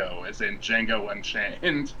Django, as in Django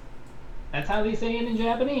Unchained. That's how they say it in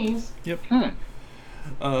Japanese. Yep.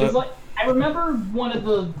 It's like, I remember one of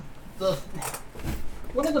the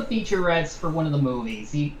featurettes for one of the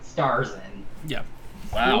movies he stars in. Yeah.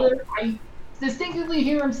 Wow. I distinctly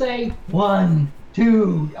hear him say, 1,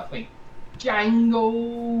 2, wait,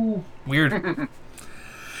 Django. Weird.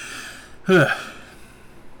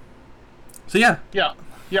 So yeah. Yeah,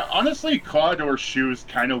 honestly, Clawhador's shoes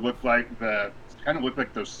kind of look like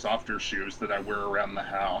those softer shoes that I wear around the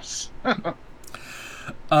house.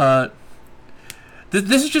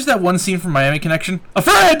 This is just that one scene from Miami Connection. A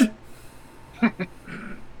friend!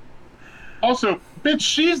 Also, bitch,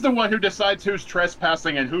 she's the one who decides who's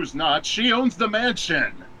trespassing and who's not. She owns the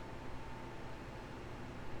mansion.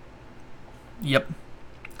 Yep.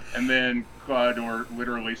 And then Claudor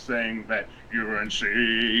literally saying that you and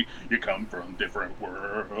she, you come from different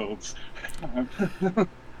worlds.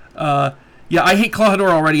 Yeah, I hate Clawhador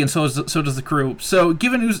already, and so does the crew. So,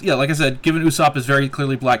 like I said, given Usopp is very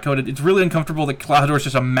clearly black-coded, it's really uncomfortable that Clawhador is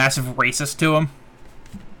just a massive racist to him.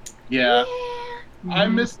 Yeah. I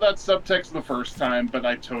missed that subtext the first time, but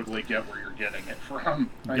I totally get where you're getting it from.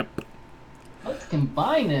 Yep. Let's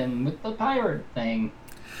combine him with the pirate thing.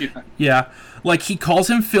 Yeah. Like, he calls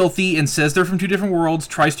him filthy and says they're from two different worlds,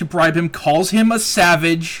 tries to bribe him, calls him a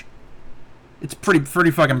savage. It's pretty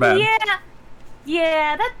fucking bad.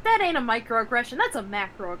 Yeah, that ain't a microaggression. That's a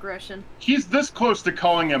macroaggression. He's this close to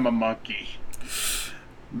calling him a monkey.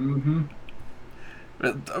 Mm-hmm.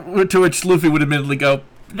 To which Luffy would admittedly go,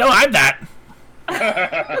 "No, I'm not."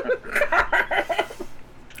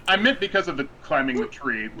 I meant because of the climbing the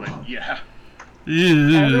tree, but yeah.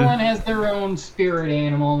 Everyone has their own spirit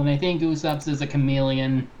animal, and I think Usopp's is a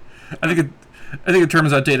chameleon. I think the term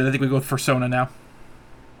is outdated. I think we go with persona now.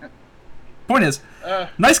 Point is,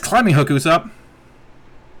 nice climbing hook, Usopp.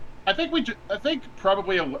 I think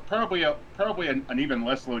probably an even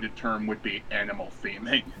less loaded term would be animal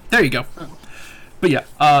theming. There you go. But yeah,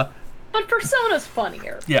 But Persona's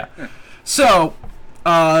funnier. yeah. So,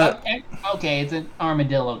 Okay, it's an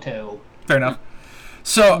armadillo too. fair enough. I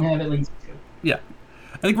So, have at least two. yeah,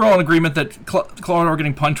 I think we're all in agreement that Clawhador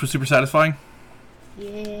getting punched was super satisfying.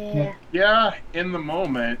 Yeah. Yeah, in the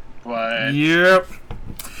moment, but Yep.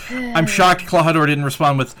 I'm shocked Clawhador didn't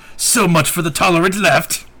respond with "so much for the tolerant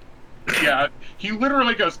left." yeah, he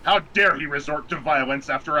literally goes, "How dare he resort to violence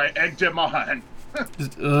after I egged him on?"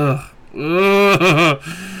 Just, ugh.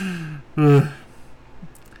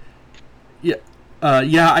 Yeah.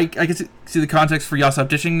 I can see the context for Yasopp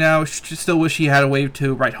ditching now. Still wish he had a way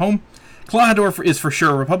to write home. Clawhador is for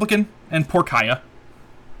sure a Republican, and poor Kaya.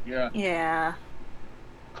 Yeah. Yeah.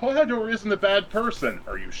 Clawhador isn't a bad person.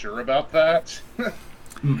 Are you sure about that?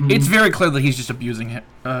 Mm-hmm. It's very clear that he's just abusing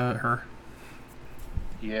her.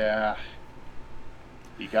 Yeah.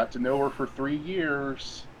 He got to know her for 3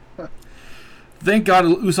 years. Thank God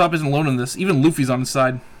Usopp isn't alone in this. Even Luffy's on his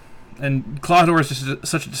side. And Clawhador is just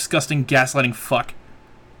such a disgusting, gaslighting fuck.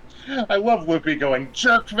 I love Luffy going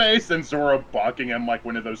jerk face and Zoro balking him like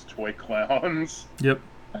one of those toy clowns. Yep.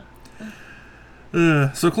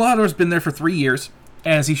 So Clawhador's been there for 3 years,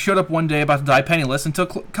 as he showed up one day about to die penniless until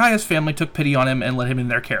Kaya's family took pity on him and let him in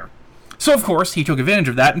their care. So, of course, he took advantage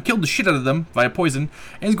of that and killed the shit out of them via poison,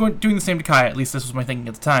 and is doing the same to Kaya. At least this was my thinking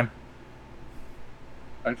at the time.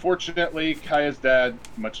 Unfortunately, Kaya's dad,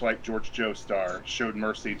 much like George Joestar, showed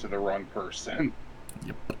mercy to the wrong person.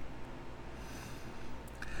 Yep.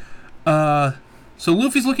 So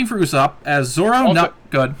Luffy's looking for Usopp, as Zoro Also- not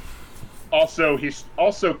good. Also,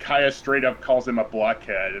 Kaya straight up calls him a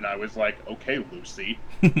blockhead, and I was like, okay, Lucy.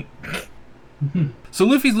 So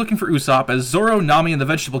Luffy's looking for Usopp, as Zoro, Nami, and the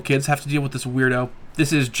Vegetable Kids have to deal with this weirdo.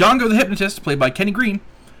 This is Django the Hypnotist, played by Kenny Green,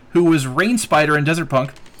 who was Rain Spider in Desert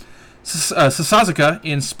Punk, Sasazaka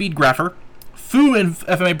in Speed Grapher, Fu in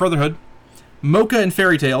FMA Brotherhood, Mocha in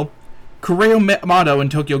Fairy Tail, Kureo Mado in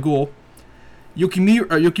Tokyo Ghoul,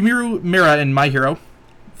 Yukimiru Mira in My Hero,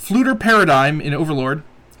 Fluter Paradigm in Overlord,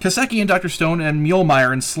 Kaseki in Dr. Stone, and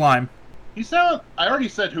Mjolnir in Slime. I already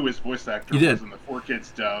said who his voice actor You did. was in the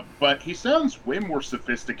 4Kids dub, but he sounds way more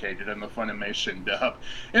sophisticated in the Funimation dub.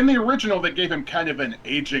 In the original, they gave him kind of an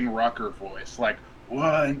aging rocker voice, like,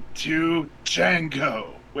 1, 2,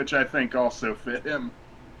 Django, which I think also fit him.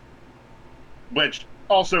 Which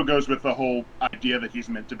also goes with the whole idea that he's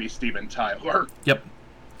meant to be Steven Tyler. Yep.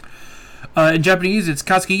 In Japanese, it's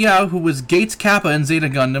Katsuki Yao, who was Gates Kappa in Zeta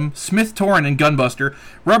Gundam, Smith Torin in Gunbuster,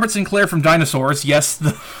 Robert Sinclair from Dinosaurs, yes,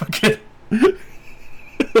 the fucking...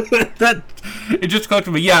 that... It just clicked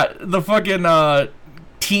with me, yeah, the fucking,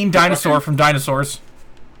 teen dinosaur from Dinosaurs.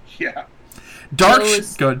 Yeah. Dark...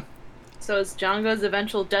 So Good. So is Django's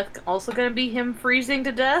eventual death also going to be him freezing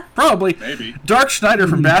to death? Probably. Maybe. Dark Schneider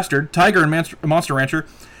from Bastard, Tiger in Monster Rancher,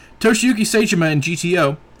 Toshiyuki Seijima in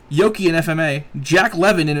GTO, Yoki in FMA, Jack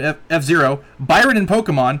Levin in F-Zero, Byron in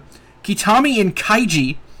Pokemon, Kitami in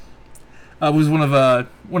Kaiji, was one of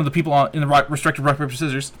the people in the restricted Rock, Paper,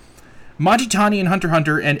 Scissors, Majitani in Hunter x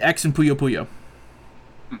Hunter, and X in Puyo Puyo.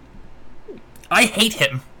 I hate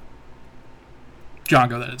him.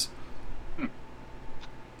 Django, that is.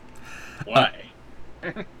 Why?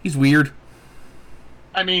 He's weird.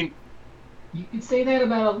 I mean, You could say that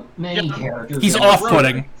about many characters. He's in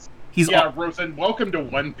off-putting. Rogue. He's yeah, Rosen, welcome to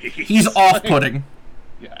One Piece. he's off-putting.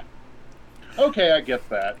 Yeah. Okay, I get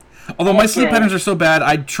that. Although my Also- sleep patterns are so bad,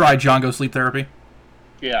 I'd try Django sleep therapy.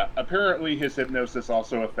 Yeah, apparently his hypnosis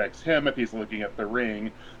also affects him if he's looking at the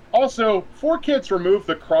ring. Also, 4Kids removed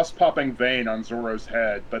the cross-popping vein on Zoro's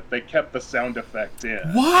head, but they kept the sound effect in.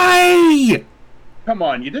 Why? Come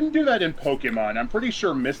on, you didn't do that in Pokemon. I'm pretty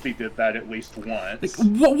sure Misty did that at least once.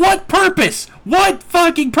 What purpose? What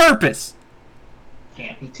fucking purpose?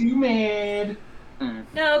 Can't be too mad.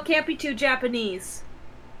 No, can't be too Japanese.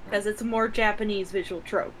 Because it's a more Japanese visual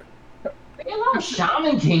trope. They allow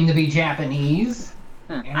Shaman King to be Japanese.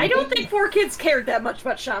 I don't think 4Kids cared that much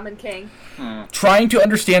about Shaman King. Trying to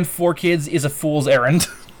understand 4Kids is a fool's errand.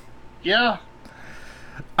 Yeah.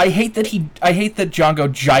 I hate that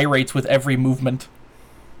Django gyrates with every movement.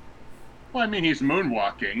 Well, I mean, he's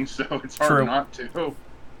moonwalking, so it's hard True. not to.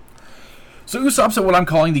 So Usopp's at what I'm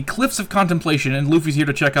calling the Cliffs of Contemplation, and Luffy's here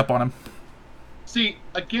to check up on him. See,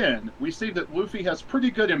 again, we see that Luffy has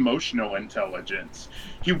pretty good emotional intelligence.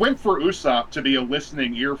 He went for Usopp to be a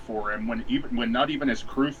listening ear for him when not even his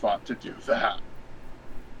crew thought to do that.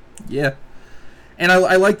 Yeah. And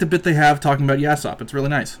I like the bit they have talking about Yasopp. It's really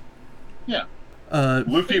nice. Yeah.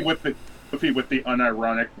 Luffy with the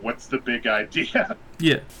unironic, what's the big idea?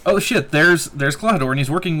 Yeah. Oh shit, there's Claudor, and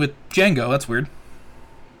he's working with Django. That's weird.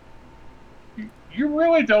 You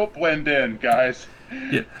really don't blend in, guys.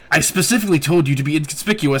 Yeah. I specifically told you to be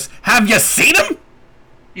inconspicuous. Have you seen him?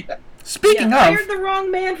 Yeah. Speaking You of, hired the wrong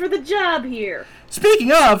man for the job here.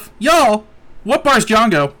 y'all, what bar's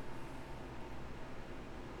Django?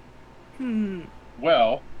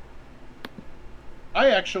 Well,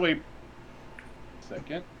 I actually...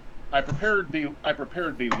 Second. I prepared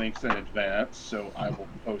the links in advance, so I will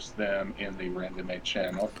post them in the Randomate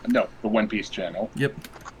channel. No, the One Piece channel. Yep.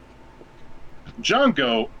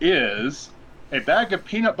 Django is a bag of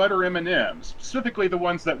peanut butter M&Ms, specifically the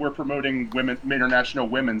ones that we're promoting International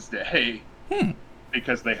Women's Day,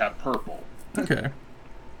 because they have purple. Okay.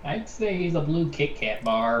 I'd say he's a blue Kit Kat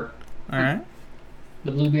bar. Alright.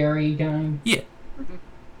 The blueberry kind. Yeah.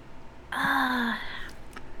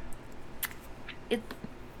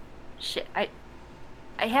 Shit. I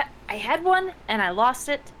had one and I lost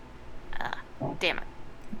it. Damn it.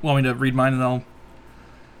 Want me to read mine and I'll...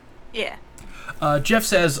 Yeah. Jeff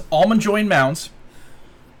says, Almond Joy and Mounds.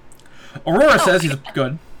 Aurora says he's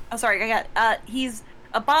good. Oh, sorry. I got. He's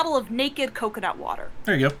a bottle of naked coconut water.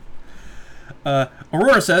 There you go.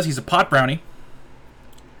 Aurora says he's a pot brownie.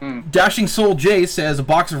 Dashing Soul J says a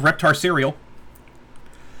box of Reptar cereal.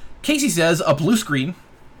 Casey says a blue screen.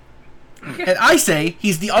 And I say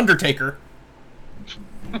he's the Undertaker.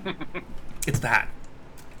 It's the hat.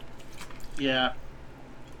 Yeah.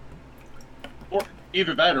 Or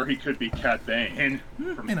either that, or he could be Cat Bane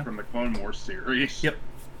from the Clone Wars series. Yep.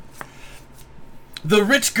 The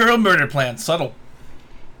rich girl murder plan. Subtle.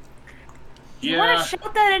 You want to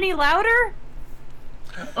shout that any louder?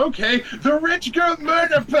 Okay, the rich girl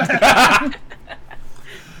murder plan!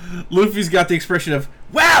 Luffy's got the expression of,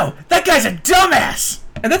 wow, that guy's a dumbass!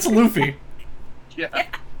 And that's Luffy. Yeah.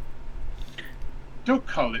 Don't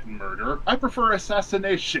call it murder. I prefer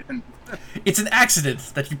assassination. It's an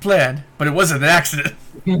accident that you planned, but it wasn't an accident.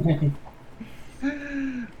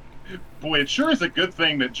 Boy, it sure is a good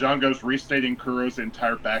thing that Django's restating Kuro's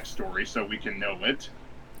entire backstory so we can know it.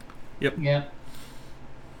 Yep. Yeah.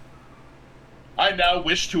 I now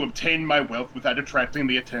wish to obtain my wealth without attracting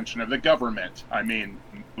the attention of the government. I mean,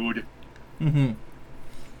 mood. Mm-hmm.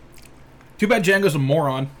 Too bad Django's a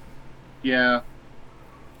moron. Yeah.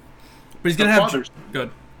 But he's gonna have... Good.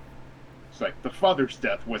 It's like, the father's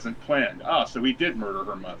death wasn't planned. Ah, so he did murder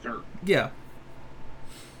her mother. Yeah.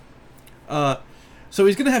 So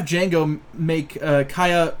he's gonna have Django make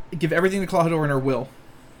Kaya give everything to Clawhador in her will.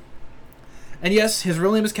 And yes, his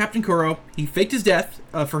real name is Captain Kuro. He faked his death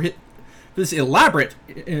for this elaborate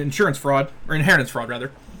insurance fraud, or inheritance fraud,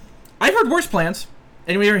 rather. I've heard worse plans.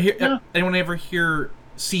 Anyone ever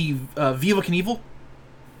see Viva Knievel?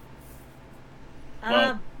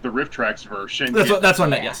 Well, the Rift-Trax version. That's what I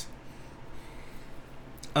meant, yes.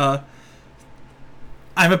 I'm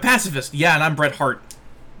a pacifist, yeah, and I'm Bret Hart.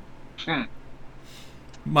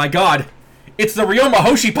 My god, it's the Ryoma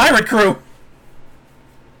Hoshi pirate crew!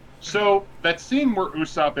 So, that scene where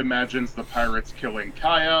Usopp imagines the pirates killing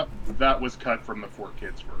Kaya, that was cut from the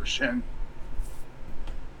 4Kids version.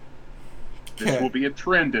 This will be a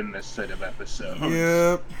trend in this set of episodes.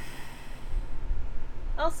 Yep.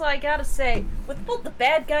 Also, I gotta say, with both the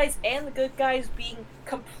bad guys and the good guys being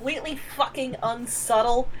completely fucking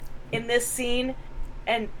unsubtle in this scene,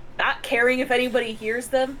 and not caring if anybody hears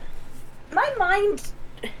them, my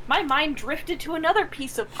mind drifted to another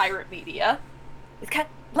piece of pirate media. It's kind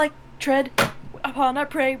of like, tread upon our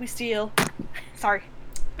prey we steal. Sorry.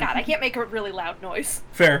 God, I can't make a really loud noise.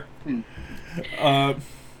 Fair. I'm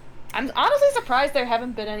honestly surprised there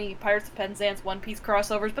haven't been any Pirates of Penzance One Piece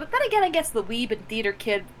crossovers, but then again, I guess the Weeb and Theater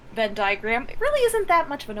Kid Venn diagram, it really isn't that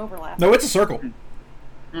much of an overlap. No, it's a circle.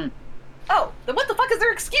 Oh, then what the fuck is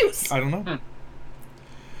their excuse? I don't know.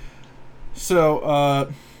 So,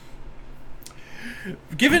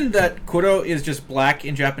 given that Kuro is just black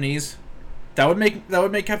in Japanese, that would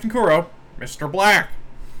make Captain Kuro Mr. Black.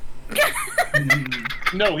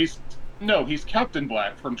 No, he's Captain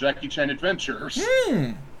Black from Jackie Chan Adventures.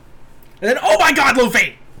 And then, oh my God,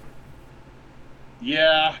 Luffy!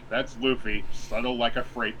 Yeah, that's Luffy, subtle like a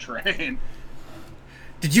freight train.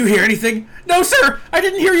 Did you hear anything? No, sir! I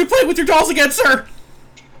didn't hear you play with your dolls again, sir!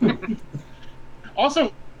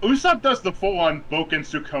 Also, Usopp does the full-on Boken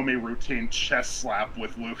Tsukomi routine chest slap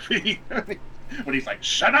with Luffy. When he's like,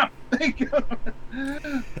 shut up!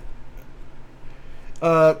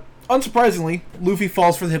 Unsurprisingly, Luffy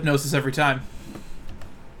falls for the hypnosis every time.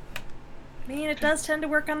 I mean, it does tend to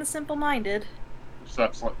work on the simple-minded.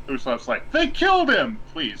 Usopp's like, they killed him!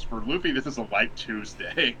 Please, for Luffy, this is a light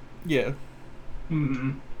Tuesday. Yeah.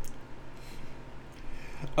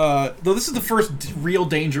 Though this is the first real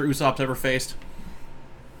danger Usopp's ever faced.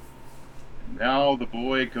 Now the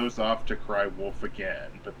boy goes off to cry wolf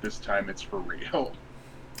again, but this time it's for real.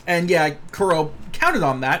 And yeah, Kuro counted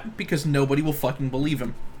on that because nobody will fucking believe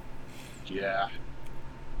him. Yeah.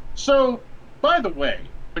 So, by the way,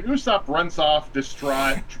 when Usopp runs off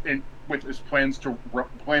distraught with his plans to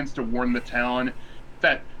warn the town,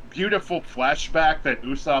 that beautiful flashback that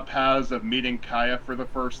Usopp has of meeting Kaya for the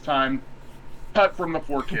first time, cut from the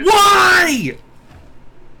 4Kids. Why?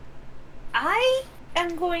 I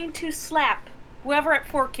am going to slap whoever at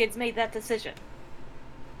 4Kids made that decision.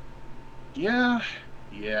 Yeah.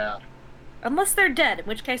 Unless they're dead, in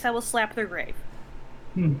which case I will slap their grave.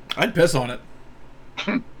 I'd piss on it.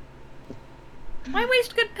 Why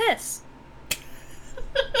waste good piss?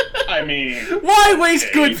 I mean... Why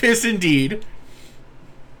waste good piss indeed?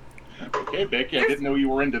 Okay, Becky, I didn't know you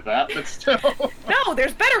were into that, but still. No,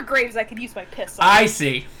 there's better graves I could use my piss on. I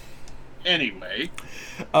see. Anyway.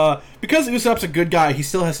 Because Usopp's a good guy, he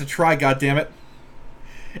still has to try, goddammit.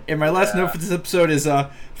 And my last note for this episode is,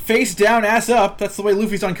 face down, ass up. That's the way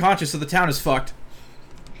Luffy's unconscious, so the town is fucked.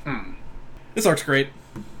 This arc's great.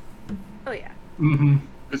 Oh, yeah.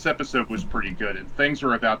 This episode was pretty good, and things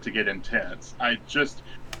are about to get intense. I just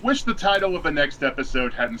wish the title of the next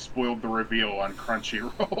episode hadn't spoiled the reveal on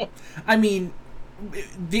Crunchyroll. I mean,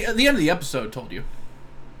 the end of the episode told you.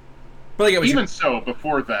 But I get what Even so,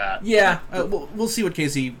 before that... Yeah, we'll see what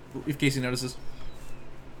if Casey notices.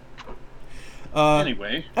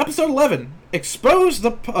 Anyway. Episode 11. Expose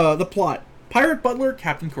the plot. Pirate Butler,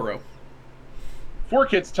 Captain Kuro.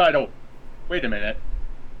 4Kids title. Wait a minute.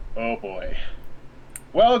 Oh boy.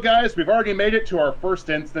 Well, guys, we've already made it to our first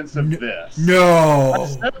instance of this. No! I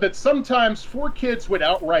said that sometimes 4Kids would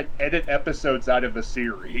outright edit episodes out of the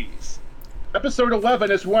series. Episode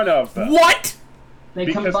 11 is one of them. What?! They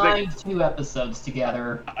combined 2 episodes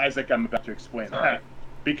together. Isaac, I'm about to explain that.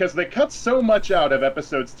 Because they cut so much out of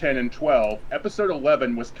episodes 10 and 12, episode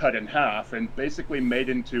 11 was cut in half and basically made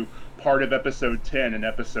into part of episode 10 and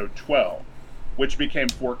episode 12, which became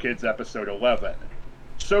 4Kids episode 11.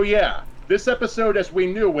 So yeah, this episode as we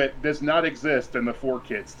knew it does not exist in the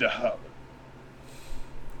 4Kids dub.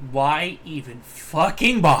 Why even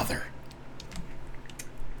fucking bother?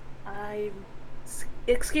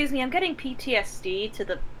 Excuse me, I'm getting PTSD to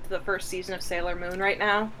the first season of Sailor Moon right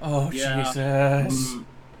now. Oh, Yeah. Jesus.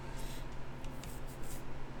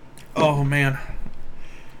 Oh, man.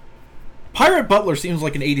 Pirate Butler seems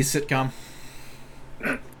like an 80s sitcom.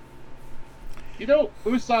 You know,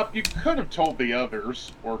 Usopp, you could have told the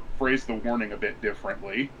others, or phrased the warning a bit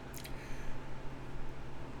differently.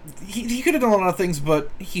 He could have done a lot of things, but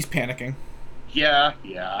he's panicking. Yeah,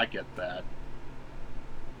 I get that.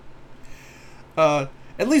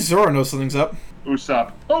 At least Zoro knows something's up.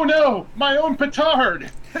 Usopp, oh no, my own petard!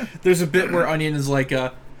 There's a bit where Onion is like,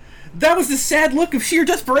 that was the sad look of sheer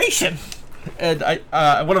desperation. And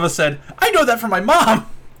one of us said, I know that from my mom.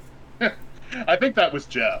 I think that was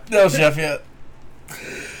Jeff. That was Jeff, yeah.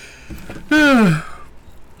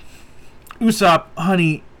 Usopp,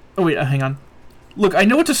 honey. Oh, wait, hang on. Look, I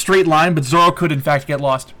know it's a straight line, but Zoro could, in fact, get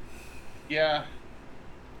lost. Yeah.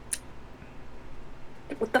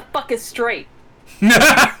 What the fuck is straight?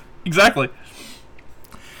 Exactly.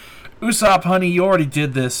 Usopp, honey, you already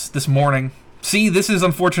did this morning. See, this is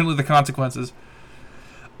unfortunately the consequences.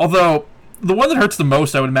 Although, the one that hurts the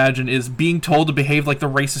most, I would imagine, is being told to behave like the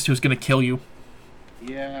racist who's going to kill you.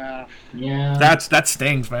 Yeah. That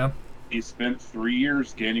stings, man. He spent 3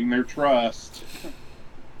 years gaining their trust.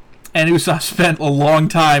 And Usopp spent a long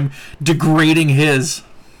time degrading his.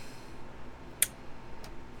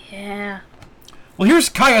 Yeah. Well, here's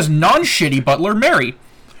Kaya's non-shitty butler, Mary,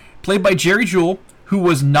 played by Jerry Jewell, who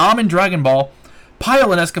was Nam in Dragon Ball,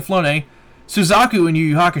 Pyle in Escaflowne, Suzaku in Yu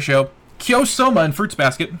Yu Hakusho, Kyo Soma in Fruits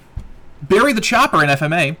Basket, Barry the Chopper in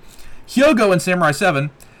FMA, Hyogo in Samurai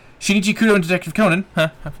 7, Shinichi Kudo in Detective Conan,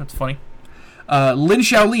 that's funny, Lin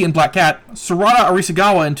Xiaoli in Black Cat, Sarada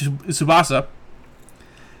Arisagawa in Tsubasa,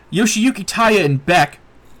 Yoshiyuki Taya in Beck,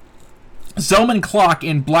 Zelman Clock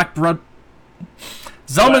in Black Blood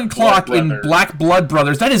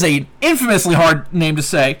Brothers. That is an infamously hard name to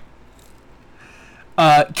say.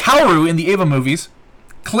 Kaoru in the Eva movies,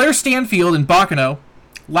 Claire Stanfield in Bakano,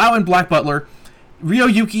 Lau in Black Butler,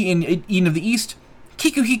 Ryoyuki in Eden of the East,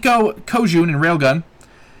 Kikuhiko Kojun in Railgun,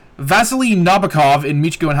 Vasily Nabokov in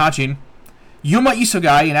Michiko and Hachin, Yuma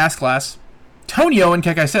Isogai in Ass Class, Tonio in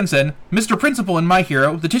Kekai Sensen, Mr. Principal in My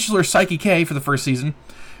Hero, the titular Psyche K for the first season,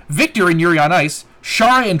 Victor in Yuri on Ice,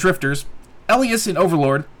 Shara in Drifters, Elias in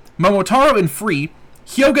Overlord, Momotaro in Free,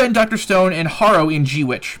 Hyoga in Dr. Stone, and Haro in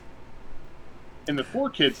G-Witch. In the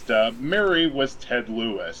 4Kids dub, Mary was Ted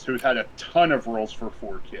Lewis, who had a ton of roles for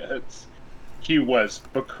 4Kids. He was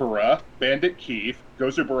Bakura, Bandit Keith,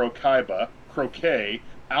 Gozuburo Kaiba, Croquet,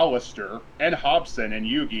 Alistair, and Hobson in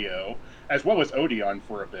Yu-Gi-Oh!, as well as Odeon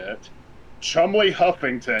for a bit. Chumley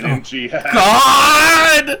Huffington in GX.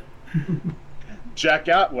 God! Jack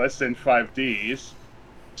Atlas in 5Ds.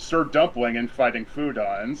 Sir Dumpling in Fighting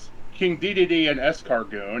Foodons. King DDD in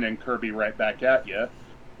Escargoon and Kirby Right Back at Ya.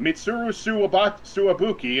 Mitsuru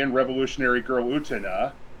Suwabuki in Revolutionary Girl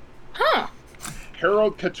Utena. Huh.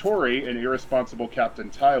 Harold Katori in Irresponsible Captain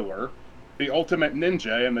Tyler. The Ultimate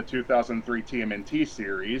Ninja in the 2003 TMNT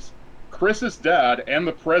series. Chris's dad and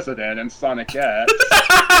the President in Sonic X.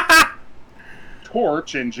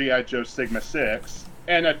 Torch in G.I. Joe Sigma 6.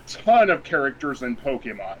 And a ton of characters in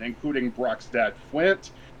Pokemon, including Brock's dad Flint,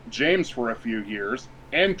 James for a few years,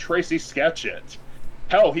 and Tracy Sketchit.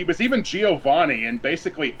 Hell, he was even Giovanni in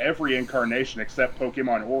basically every incarnation except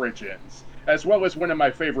Pokemon Origins, as well as one of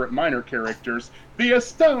my favorite minor characters, the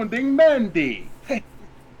Astounding Mandy.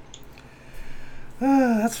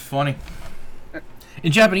 That's funny.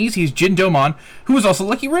 In Japanese, he's Jin Domon, who is also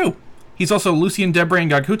Lucky Roo. He's also Lucien Debre in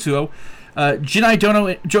Gakutsuo, Jinai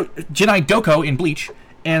Doko in Bleach,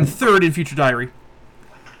 and Third in Future Diary.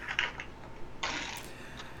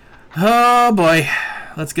 Oh boy.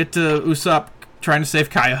 Let's get to Usopp trying to save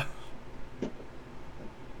Kaya.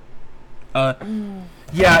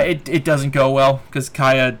 Yeah, it doesn't go well, because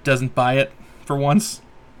Kaya doesn't buy it, for once.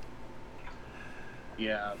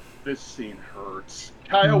 Yeah, this scene hurts.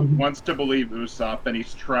 Kaya wants to believe Usopp, and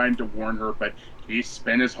he's trying to warn her, but he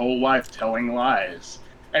spent his whole life telling lies.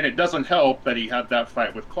 And it doesn't help that he had that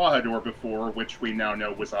fight with Clawhador before, which we now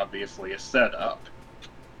know was obviously a setup.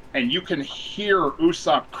 And you can hear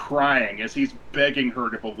Usopp crying as he's begging her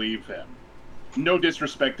to believe him. No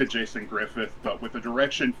disrespect to Jason Griffith, but with the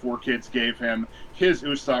direction 4Kids gave him, his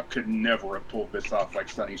Usopp could never have pulled this off like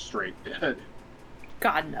Sonny Strait did.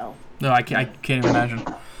 God, no. No, I can't even imagine.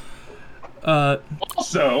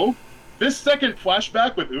 Also, this second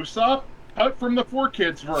flashback with Usopp, cut from the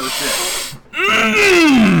 4Kids version.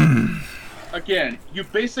 Again, you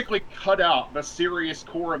basically cut out the serious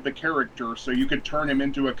core of the character so you could turn him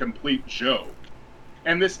into a complete joke.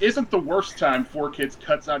 And this isn't the worst time 4Kids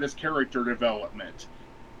cuts out his character development.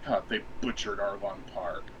 God, they butchered Arlong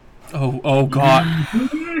Park. Oh God.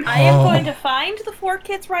 I am going to find the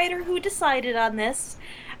 4Kids writer who decided on this.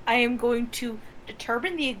 I am going to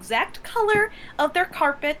determine the exact color of their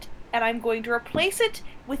carpet, and I'm going to replace it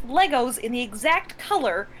with Legos in the exact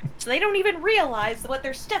color, so they don't even realize what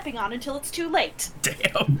they're stepping on until it's too late.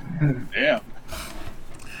 Damn. Damn.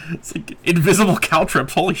 It's like invisible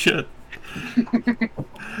caltrips. Holy shit.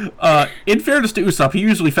 In fairness to Usopp, he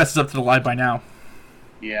usually fesses up to the lie by now.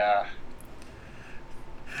 Yeah.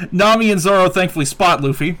 Nami and Zoro thankfully spot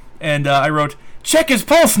Luffy, and I wrote, "Check his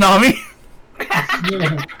pulse, Nami!"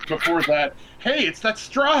 Before that, hey, it's that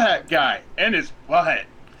Straw Hat guy, and his butt.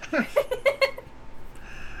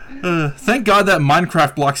 Thank God that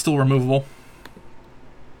Minecraft block's still removable.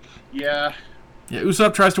 Yeah. Yeah,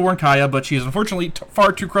 Usopp tries to warn Kaya, but she is unfortunately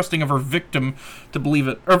far too trusting of her victim to believe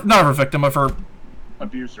it. Or, not of her victim, of her...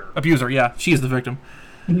 Abuser, yeah. She is the victim.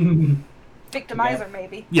 Victimizer,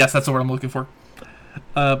 maybe. Yes, that's the word I'm looking for.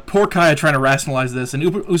 Poor Kaya trying to rationalize this, and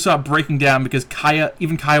Usopp breaking down because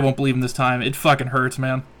even Kaya won't believe him this time. It fucking hurts,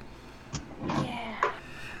 man. Yeah.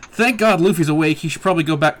 Thank God Luffy's awake. He should probably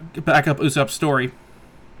go back up Usopp's story.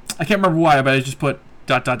 I can't remember why, but I just put ...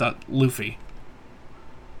 Luffy.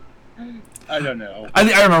 I don't know. I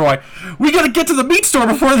remember why. We gotta get to the meat store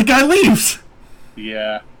before the guy leaves.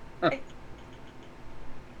 Yeah.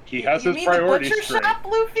 He has You his mean the priorities butcher straight. shop,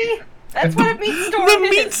 Luffy? That's what a meat store The is.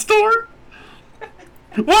 meat store?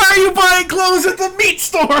 Why are you buying clothes at the meat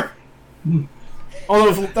store?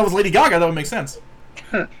 Although if that was Lady Gaga, that would make sense.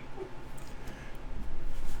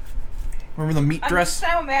 Remember the meat I'm dress? just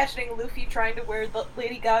now imagining Luffy trying to wear the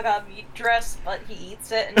Lady Gaga meat dress, but he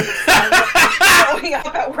eats it and just ends up showing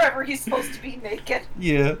up at wherever he's supposed to be naked.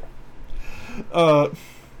 Yeah.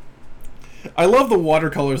 I love the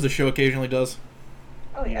watercolors the show occasionally does.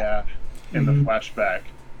 Oh yeah. Yeah. In the flashback.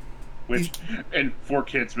 Which, and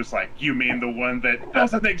 4Kids was like, you mean the one that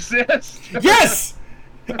doesn't exist? Yes!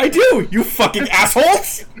 I do, you fucking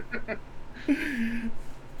assholes!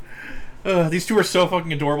 These two are so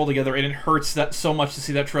fucking adorable together, and it hurts that so much to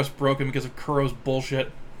see that trust broken because of Kuro's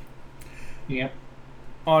bullshit. Yep.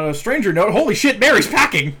 On a stranger note, holy shit, Mary's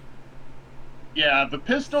packing! Yeah, the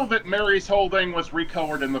pistol that Mary's holding was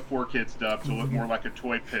recolored in the 4Kids dub to look more like a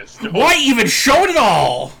toy pistol. Why even show it at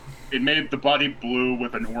all? It made the body blue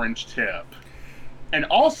with an orange tip. And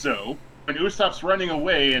also, when Usopp's running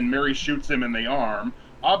away and Mary shoots him in the arm,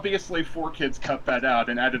 obviously 4Kids cut that out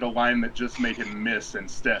and added a line that just made him miss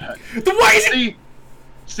instead. Then why is it?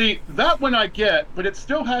 See, that one I get, but it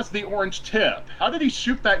still has the orange tip. How did he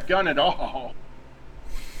shoot that gun at all?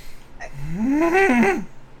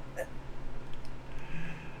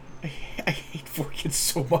 I hate 4Kids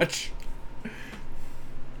so much. I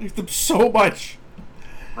hate them so much.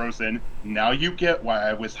 Frozen, now you get why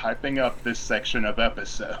I was hyping up this section of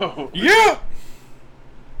episode. Yeah!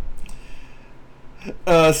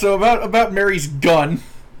 So about Mary's gun,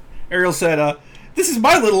 Ariel said, this is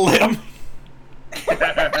my little limb.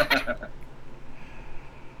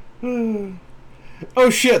 Oh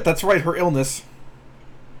shit, that's right, her illness.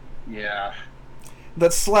 Yeah.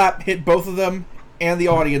 That slap hit both of them and the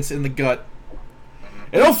audience in the gut.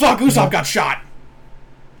 And oh fuck, Usopp got shot!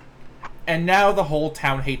 And now the whole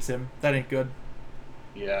town hates him. That ain't good.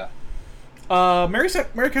 Yeah. Mary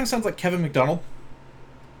kind of sounds like Kevin McDonald.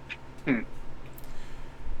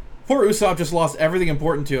 Poor Usopp just lost everything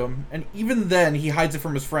important to him, and even then he hides it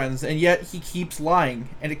from his friends, and yet he keeps lying,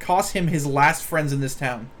 and it costs him his last friends in this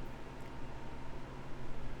town.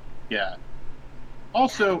 Yeah.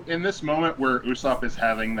 Also, in this moment where Usopp is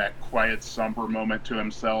having that quiet, somber moment to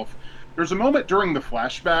himself, there's a moment during the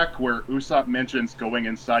flashback where Usopp mentions going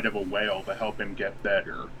inside of a whale to help him get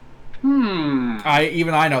better.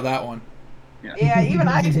 Even I know that one. Yeah, even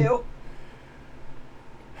I do.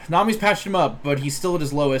 Nami's patched him up, but he's still at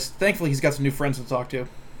his lowest. Thankfully, he's got some new friends to talk to.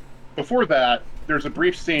 Before that, there's a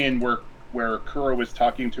brief scene where Kuro is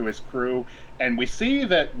talking to his crew, and we see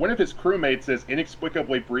that one of his crewmates is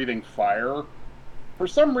inexplicably breathing fire. For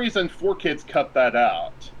some reason, 4Kids cut that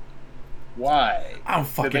out. Why? I don't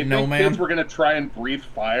Did fucking they know, think man. kids were going to try and breathe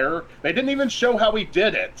fire? They didn't even show how he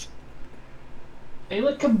did it. They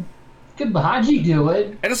let Kabaji do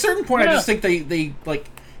it. At a certain point, I Yeah. just think they like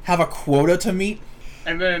have a quota to meet.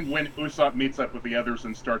 And then when Usopp meets up with the others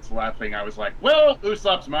and starts laughing, I was like, well,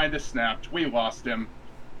 Usopp's mind is snapped. We lost him.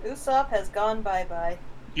 Usopp has gone bye-bye.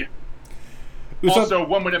 Usopp, Also,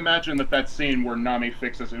 one would imagine that scene where Nami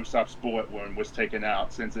fixes Usopp's bullet wound was taken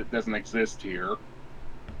out, since it doesn't exist here.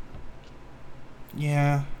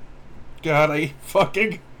 yeah. God, I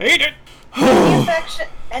fucking hate it.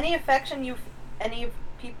 Any affection any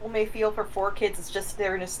people may feel for 4Kids is just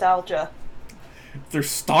their nostalgia. There's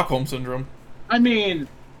Stockholm syndrome. I mean,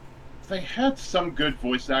 they had some good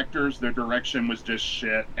voice actors, their direction was just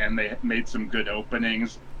shit, and they made some good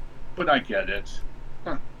openings, but I get it.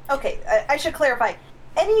 Okay, I should clarify.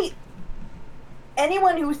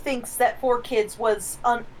 Anyone who thinks that 4Kids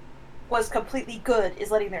was completely good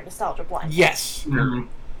is letting their nostalgia blind. Yes.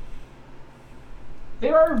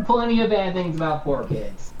 There are plenty of bad things about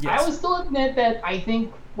 4Kids. Yes. I will still admit that I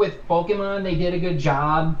think with Pokemon they did a good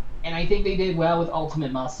job, and I think they did well with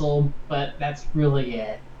Ultimate Muscle, but that's really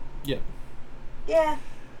it. Yeah. Yeah.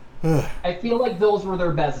 I feel like those were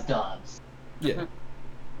their best dubs. Yeah.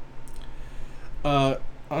 On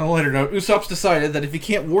a lighter note, Usopp's decided that if he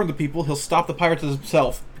can't warn the people, he'll stop the pirates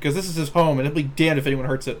himself, because this is his home, and he'll be damned if anyone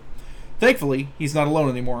hurts it. Thankfully, he's not alone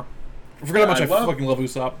anymore. I forgot how much I fucking love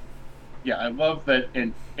Usopp. Yeah, I love that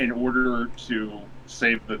in order to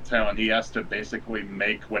save the town, he has to basically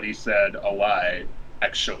make what he said a lie,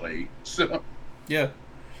 actually. So, Yeah.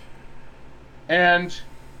 and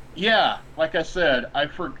yeah, like I said,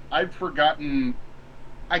 I've forgotten.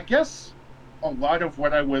 I guess a lot of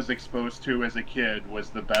what I was exposed to as a kid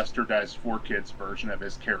was the bastardized 4Kids version of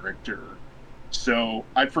his character. So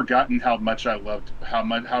I'd forgotten how much I loved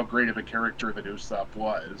how great of a character that Usopp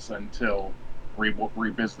was until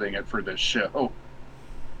revisiting it for this show.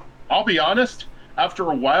 I'll be honest.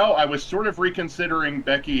 After a while, I was sort of reconsidering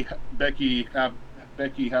Becky have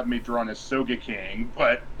me drawn as Sogeking,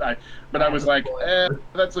 but I was like,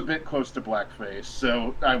 that's a bit close to blackface,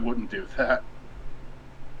 so I wouldn't do that.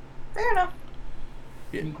 Fair enough.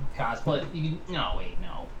 You can cosplay. No, wait,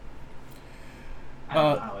 no. I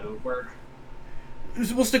don't know how it would work.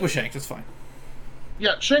 We'll stick with Shanks. It's fine.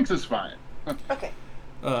 Yeah, Shanks is fine. Okay.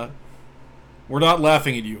 We're not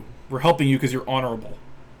laughing at you. We're helping you because you're honorable.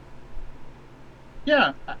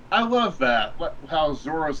 Yeah, I love that. How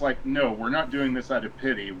Zoro's like, no, we're not doing this out of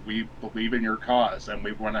pity. We believe in your cause and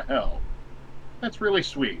we want to help. That's really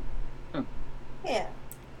sweet. Yeah.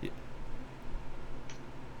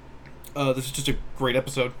 This is just a great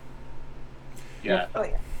episode. Yeah. Oh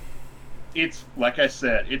yeah. It's, like I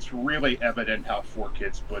said, it's really evident how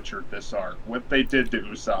 4Kids butchered this arc. What they did to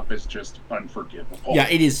Usopp is just unforgivable. Yeah,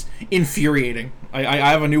 it is infuriating. I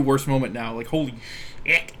have a new worst moment now. Like, holy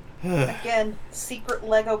shit. Again, secret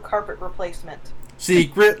Lego carpet replacement.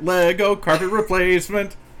 Secret Lego carpet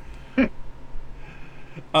replacement.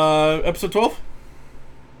 Episode 12?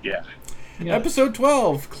 Yeah. Yeah. Episode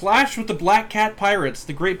 12, Clash with the Black Cat Pirates,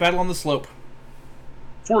 the Great Battle on the Slope.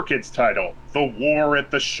 4Kids title, The War at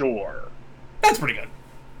the Shore. That's pretty good.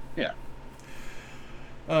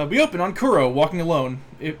 Yeah. We open on Kuro walking alone.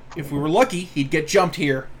 If we were lucky, he'd get jumped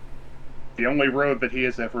here. The only road that he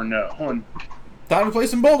has ever known. Time to play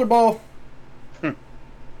some Boulder Ball.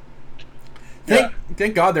 Yeah.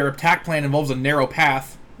 Thank God their attack plan involves a narrow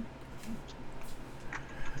path.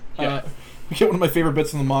 Yeah. We get one of my favorite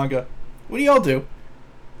bits in the manga. What do y'all do?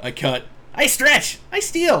 I cut. I stretch. I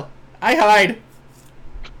steal. I hide.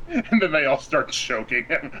 And then they all start choking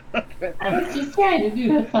him. I was just trying to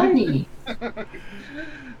do the funny.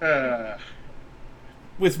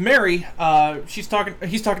 With Mary, he's talking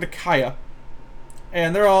to Kaya,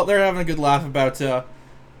 and they're having a good laugh about or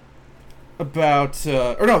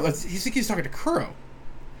no, he's talking to Kuro,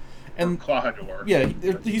 and Clawdor. yeah,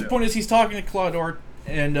 his point is he's talking to Clawdor,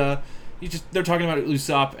 and they're talking about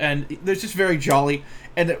Usopp, and they're just very jolly.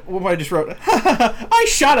 And what I just wrote, I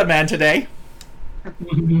shot a man today.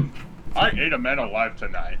 I ate a man alive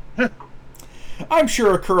tonight. I'm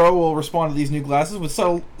sure Kuro will respond to these new glasses with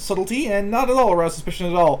subtlety and not at all arouse suspicion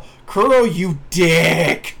at all. Kuro, you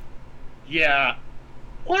dick! Yeah.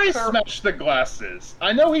 Why smash the glasses?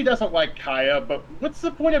 I know he doesn't like Kaya, but what's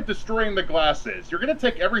the point of destroying the glasses? You're gonna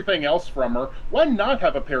take everything else from her. Why not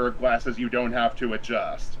have a pair of glasses you don't have to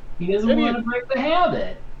adjust? He doesn't want to break the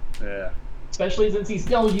habit. Yeah. Especially since he's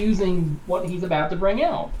still using what he's about to bring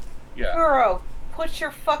out. Yeah. Kuro, put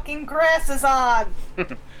your fucking glasses on!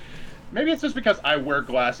 Maybe it's just because I wear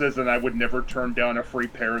glasses and I would never turn down a free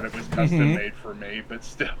pair that was custom made for me, but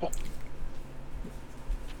still.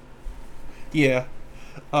 Yeah.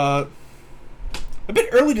 A bit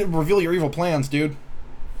early to reveal your evil plans, dude.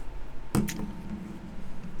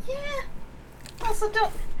 Yeah. Also,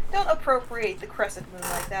 don't appropriate the crescent moon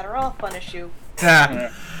like that, or I'll punish you.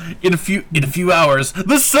 In a few hours,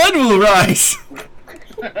 the sun will rise.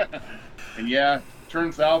 And yeah,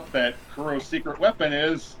 turns out that Kuro's secret weapon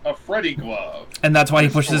is a Freddy glove. And that's why he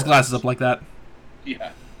pushes his glasses up like that.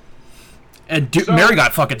 Yeah. And Mary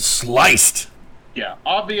got fucking sliced. Yeah,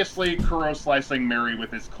 obviously Kuro slicing Mary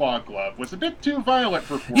with his claw glove was a bit too violent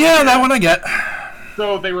for 4Kids. Yeah, that one I get.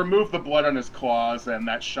 So they removed the blood on his claws, and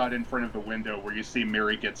that shot in front of the window where you see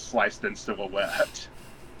Mary get sliced in silhouette.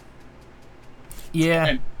 Yeah.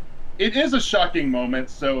 And it is a shocking moment,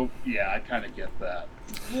 so yeah, I kind of get that.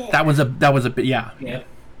 Yeah. That was a bit, yeah. Yeah.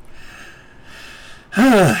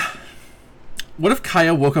 What if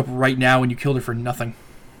Kaya woke up right now and you killed her for nothing?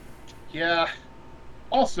 Yeah.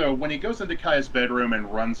 Also, when he goes into Kaya's bedroom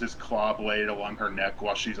and runs his claw blade along her neck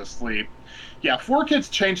while she's asleep, yeah,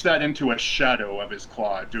 4Kids changed that into a shadow of his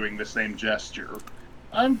claw doing the same gesture.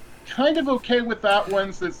 I'm kind of okay with that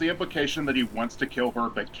one, since the implication that he wants to kill her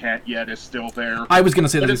but can't yet is still there. I was gonna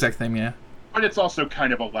say the exact thing, yeah. But it's also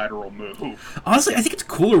kind of a lateral move. Honestly, I think it's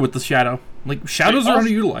cooler with the shadow. Like, shadows are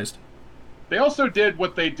underutilized. They also did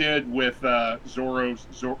what they did with They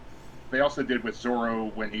also did with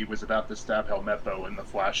Zoro when he was about to stab Helmeppo in the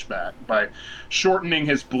flashback by shortening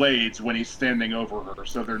his blades when he's standing over her,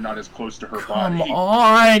 so they're not as close to her body. Come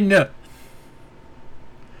on!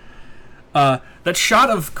 That shot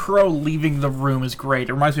of Kuro leaving the room is great.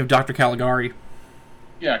 It reminds me of Dr. Caligari.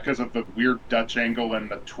 Yeah, because of the weird Dutch angle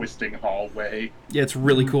and the twisting hallway. Yeah, it's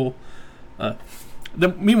really cool.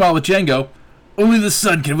 Meanwhile, with Django, only the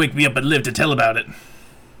sun can wake me up and live to tell about it.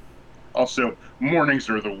 Also, mornings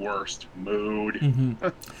are the worst. Mood.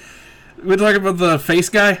 We're talking about the face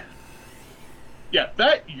guy? Yeah,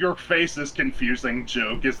 that "your face is confusing"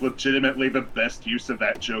 joke is legitimately the best use of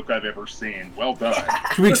that joke I've ever seen. Well done.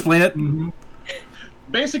 Can we explain it?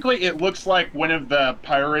 Basically, it looks like one of the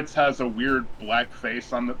pirates has a weird black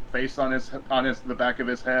face on the back of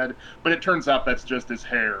his head, but it turns out that's just his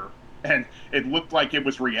hair, and it looked like it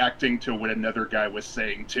was reacting to what another guy was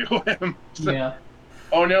saying to him. So, Yeah.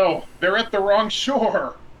 oh no, they're at the wrong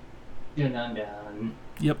shore. Dun-dun-dun.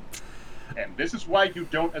 Yep. And this is why you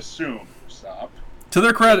don't assume, Usopp. To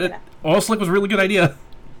their credit, Oil Slick was a really good idea.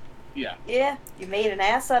 Yeah. Yeah, you made an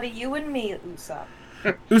ass out of you and me, Usopp.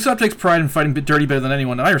 Usopp takes pride in fighting dirty better than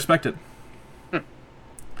anyone, and I respect it.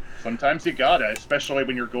 Sometimes you gotta, especially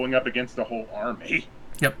when you're going up against a whole army.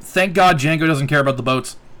 Yep. Thank God Django doesn't care about the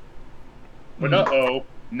boats. But uh-oh,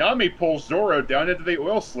 Nami pulls Zoro down into the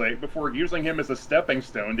oil slick before using him as a stepping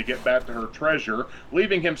stone to get back to her treasure,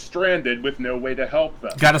 leaving him stranded with no way to help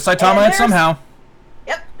them. Got a Saitama And head there's- somehow.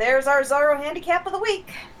 Yep, there's our Zoro handicap of the week.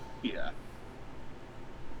 Yeah.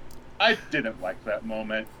 I didn't like that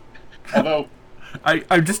moment. Although,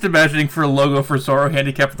 I'm just imagining for a logo for Zoro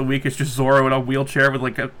Handicap of the Week, it's just Zoro in a wheelchair with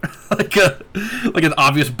like an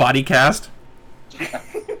obvious body cast. yeah.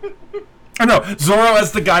 Oh no, Zoro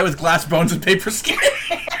as the guy with glass bones and paper skin.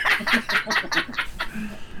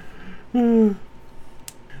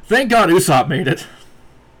 Thank God Usopp made it.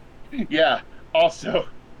 Yeah. Also,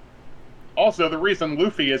 the reason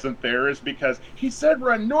Luffy isn't there is because he said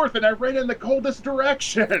run north and I ran in the coldest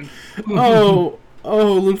direction. Oh,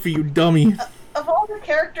 Luffy, you dummy. Of all the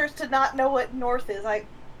characters to not know what North is, I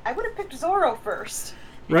would have picked Zoro first.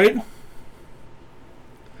 Right?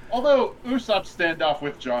 Although Usopp's standoff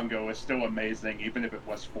with Django is still amazing, even if it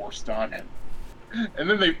was forced on him. And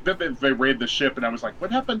then they raid the ship, and I was like,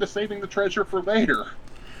 what happened to saving the treasure for later?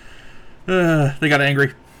 They got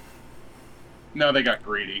angry. No, they got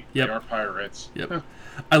greedy. Yep. They are pirates. Yep.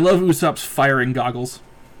 I love Usopp's firing goggles.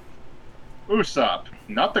 Usopp,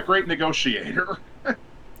 not the great negotiator.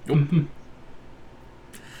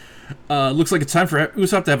 Looks like it's time for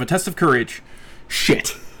Usopp to have a test of courage.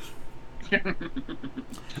 Shit.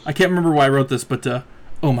 I can't remember why I wrote this, but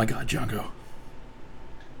oh my God, Django.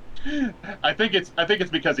 I think it's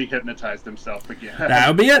because he hypnotized himself again. That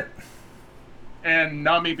would be it. And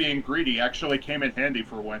Nami being greedy actually came in handy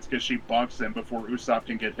for once because she bonks him before Usopp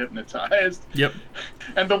can get hypnotized. Yep.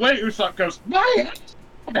 And the way Usopp goes, my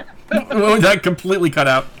Oh, that completely cut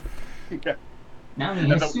out. yeah. Now he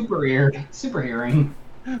has super hearing.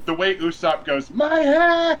 The way Usopp goes, my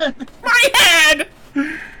head! My head!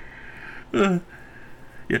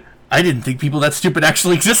 Yeah, I didn't think people that stupid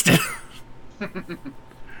actually existed.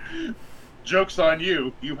 Joke's on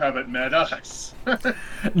you, you haven't met us.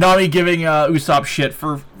 Nami giving Usopp shit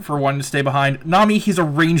for wanting to stay behind. Nami, he's a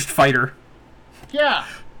ranged fighter. Yeah.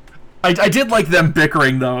 I did like them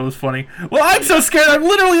bickering, though. It was funny. Well, I'm so scared I'm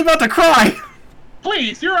literally about to cry!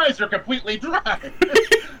 Please, your eyes are completely dry.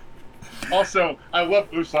 Also, I love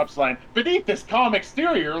Usopp's line, beneath this calm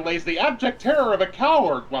exterior lays the abject terror of a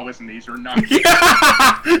coward, while his knees are not.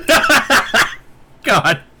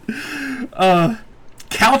 God.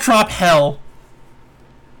 Caltrop hell.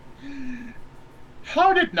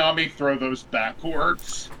 How did Nami throw those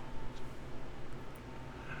backwards?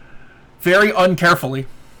 Very uncarefully.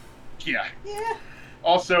 Yeah. Yeah.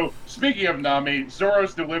 Also, speaking of Nami,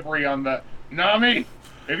 Zoro's delivery on the Nami,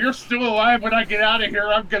 if you're still alive when I get out of here,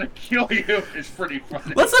 I'm gonna kill you is pretty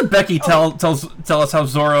funny. Let's let Becky tell us how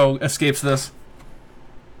Zoro escapes this.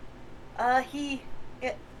 He's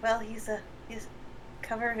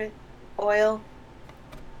covered in oil.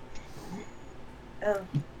 Oh.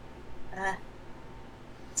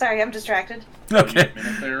 Sorry, I'm distracted. Okay.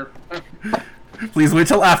 Minute there. Please wait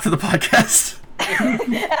till after the podcast.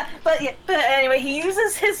 but anyway, he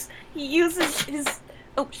uses his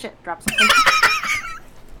oh shit, drop something.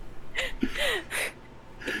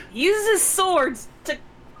 He uses his swords to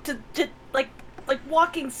like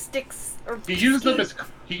walking sticks or He uses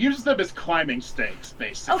them as climbing stakes,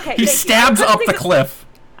 basically. Okay. He thank you. stabs up the cliff.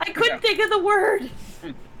 I couldn't think of the word.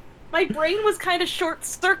 My brain was kind of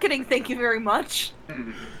short-circuiting, thank you very much.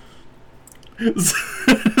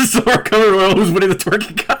 Zoro covered in oil who's winning the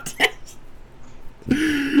twerking contest.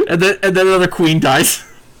 And then another queen dies.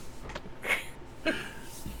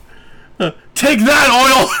 Take that,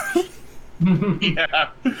 oil! Yeah,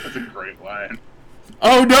 that's a great line.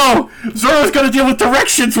 Oh no! Zoro's gotta deal with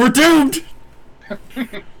directions! We're doomed!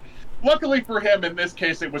 Luckily for him, in this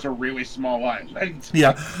case, it was a really small island.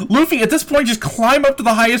 Yeah. Luffy, at this point, just climb up to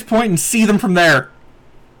the highest point and see them from there.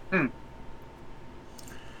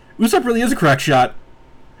 Usopp really is a crack shot.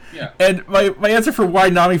 Yeah. And my answer for why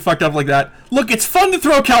Nami fucked up like that, look, it's fun to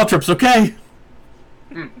throw caltrops, okay?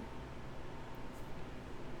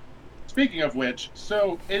 Speaking of which,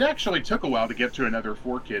 so it actually took a while to get to another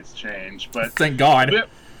 4Kids change, but Thank God.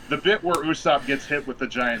 the bit where Usopp gets hit with the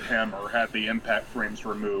giant hammer had the impact frames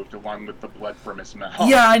removed along with the blood from his mouth.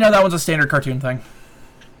 Yeah, I know that one's a standard cartoon thing.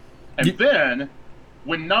 And then,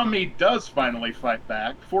 when Nami does finally fight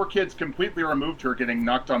back, 4Kids completely removed her getting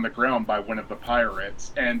knocked on the ground by one of the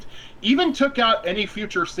pirates, and even took out any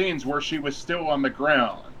future scenes where she was still on the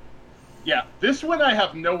ground. Yeah, this one I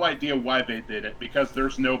have no idea why they did it, because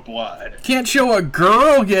there's no blood. Can't show a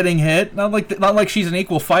girl getting hit. Not like she's an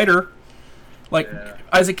equal fighter. Like, Yeah.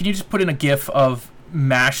 Isaac, can you just put in a gif of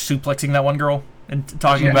MASH suplexing that one girl and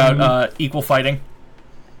talking about equal fighting?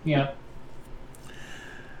 Yeah.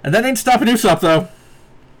 And that ain't stopping Usopp, though.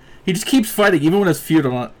 He just keeps fighting, even when it's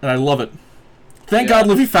futile, and I love it. Thank God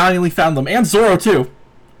Luffy finally found them, and Zoro, too.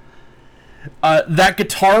 That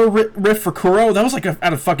guitar riff for Kuro, that was like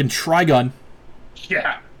out of fucking Trigun.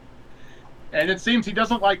 Yeah. And it seems he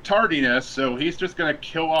doesn't like tardiness, so he's just gonna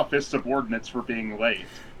kill off his subordinates for being late.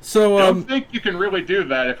 So, Don't think you can really do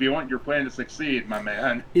that if you want your plan to succeed, my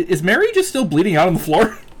man. is Mary just still bleeding out on the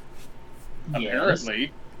floor?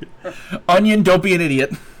 Apparently. Onion, don't be an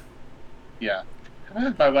idiot. Yeah.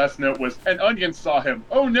 My last note was, and Onion saw him.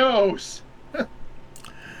 Oh no!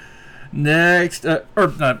 Next, or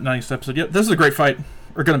not next episode. Yep, this is a great fight.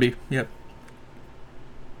 Or gonna be. Yep.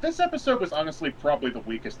 This episode was honestly probably the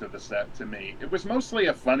weakest of the set to me. It was mostly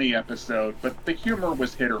a funny episode, but the humor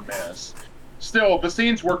was hit or miss. Still, the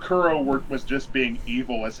scenes where Kuro was just being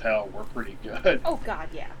evil as hell were pretty good. Oh God,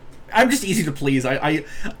 yeah. I'm just easy to please.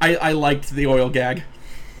 I liked the oil gag.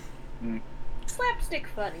 Slapstick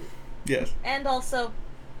funny. Yes. And also,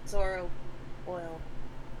 Zoro oil.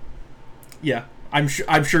 Yeah. I'm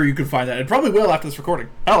sure you can find that. It probably will after this recording.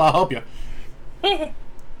 Hell, I'll help you.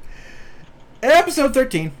 Episode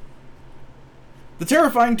 13. The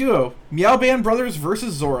terrifying duo, Meow Band Brothers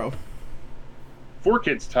versus Zoro.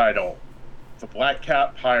 4Kids title, The Black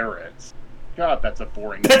Cat Pirates. God, that's a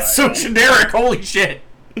boring That's so title. generic. Holy shit.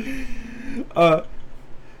 Even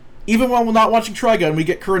while we're not watching Trigun, we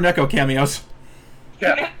get Kuroneko cameos.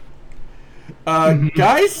 Yeah.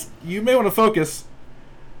 Guys, you may want to focus.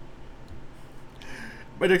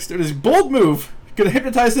 My next note is bold move. Gonna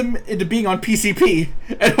hypnotize him into being on PCP.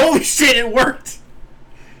 And holy shit, it worked!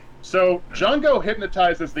 So, Django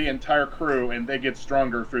hypnotizes the entire crew and they get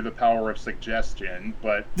stronger through the power of suggestion,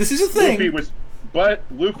 but This is a thing.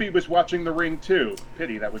 Luffy was watching The Ring too.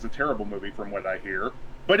 Pity, that was a terrible movie from what I hear.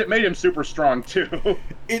 But it made him super strong too.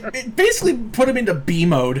 It basically put him into B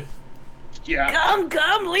mode. Yeah.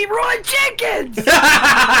 Come, Leroy Jenkins!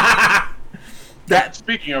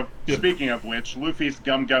 Speaking of which, Luffy's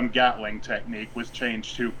Gum Gum Gatling technique was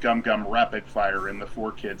changed to Gum Gum Rapid Fire in the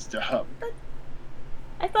 4Kids dub.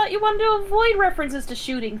 I thought you wanted to avoid references to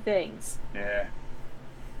shooting things. Yeah.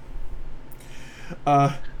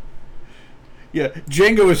 Yeah,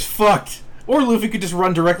 Django is fucked. Or Luffy could just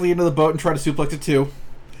run directly into the boat and try to suplex it too.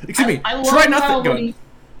 Excuse me, I try love nothing. how Go when, ahead.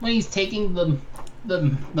 when he's taking the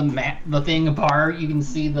thing apart, you can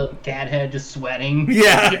see the cat head just sweating.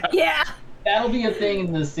 Yeah. Yeah. That'll be a thing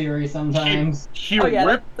in this series sometimes.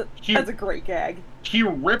 That's a great gag. He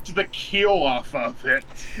ripped the keel off of it.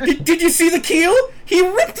 Did you see the keel? He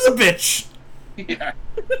ripped the bitch! Yeah.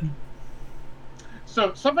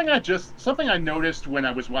 So something I noticed when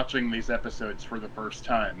I was watching these episodes for the first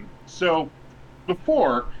time. So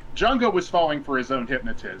before, Django was falling for his own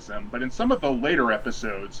hypnotism, but in some of the later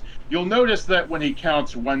episodes, you'll notice that when he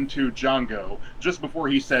counts 1, 2, Django, just before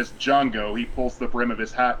he says Django, he pulls the brim of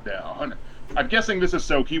his hat down. I'm guessing this is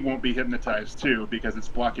so he won't be hypnotized too, because it's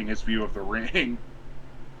blocking his view of the ring.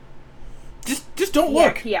 Just don't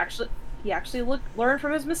look. He actually learned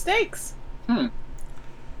from his mistakes. Looks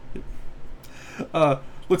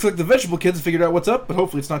like the vegetable kids figured out what's up, but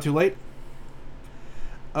hopefully it's not too late.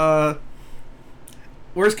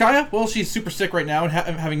 Where's Kaya? Well, she's super sick right now and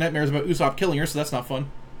having nightmares about Usopp killing her, so that's not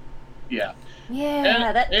fun. Yeah.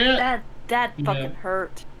 Yeah, that fucking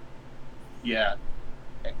hurt. Yeah.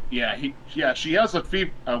 Yeah, she has a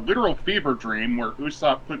literal fever dream where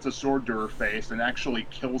Usopp puts a sword to her face and actually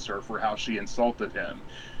kills her for how she insulted him.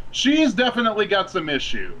 She's definitely got some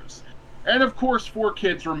issues. And of course,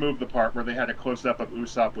 4Kids removed the part where they had a close-up of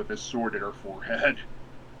Usopp with his sword at her forehead.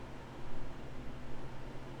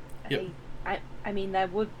 Yep. I mean,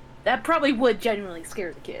 that probably would genuinely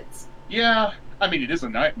scare the kids. Yeah, I mean, it is a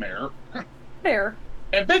nightmare. Fair.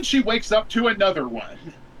 And then she wakes up to another one.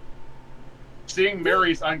 Seeing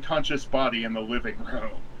Mary's unconscious body in the living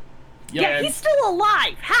room. Yep. Yeah, he's still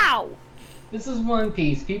alive. How? This is One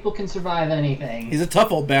Piece. People can survive anything. He's a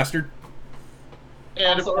tough old bastard.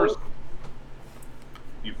 And Also, of course,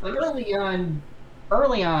 you like first.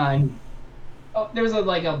 early on, there's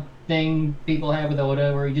a thing people have with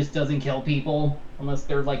Oda where he just doesn't kill people unless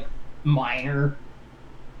they're like minor.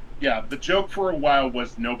 Yeah, the joke for a while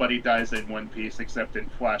was nobody dies in One Piece except in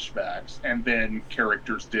flashbacks, and then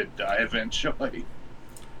characters did die eventually.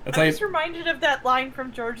 That's I'm how just reminded of that line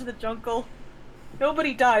from George of the Jungle.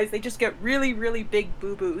 Nobody dies, they just get really, really big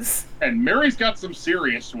boo-boos. And Mary's got some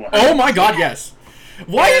serious ones. Oh my god, yes.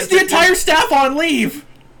 Why is the entire staff on leave?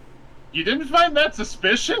 You didn't find that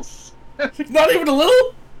suspicious? Not even a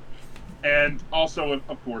little? And also,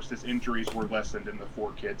 of course, his injuries were lessened in the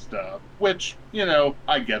 4-Kids dub, which, you know,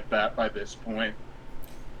 I get that by this point.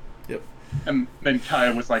 Yep. And then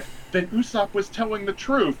Kaya was like, then Usopp was telling the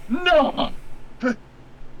truth. No!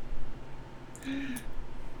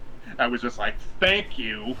 I was just like, thank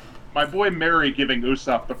you. My boy Mary giving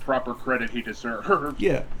Usopp the proper credit he deserved.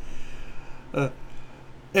 Yeah.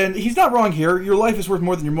 And he's not wrong here. Your life is worth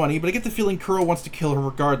more than your money, but I get the feeling Kuro wants to kill her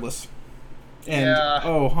regardless. And, Yeah.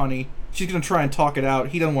 oh, honey. She's gonna try and talk it out.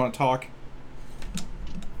 He doesn't want to talk.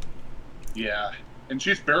 Yeah. And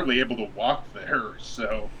she's barely able to walk there,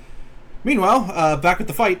 so... Meanwhile, back with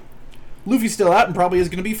the fight. Luffy's still out and probably is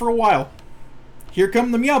gonna be for a while. Here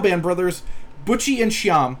come the Meow Band brothers, Butchie and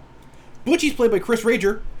Shyam. Butchie's played by Chris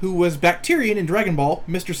Rager, who was Bacterian in Dragon Ball,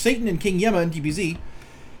 Mr. Satan in King Yema in DBZ,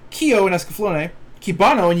 Kyo in Escaflowne,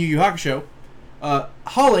 Kibano in Yu Yu Hakusho,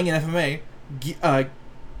 Halling in FMA,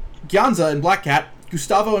 Gyanza in Black Cat,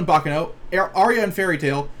 Gustavo in Baccano, Arya in Fairy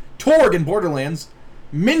Tail, Torg in Borderlands,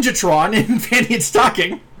 Minjatron in Fanny and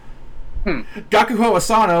Stocking, Gakuho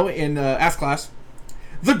Asano in Ass Class,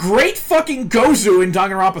 the great fucking Gozu in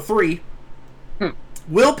Danganronpa 3,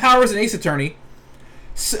 Will Powers in Ace Attorney,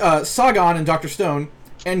 Sagan in Dr. Stone,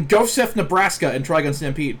 and Gosef Nebraska in Trigun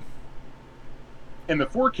Stampede. In the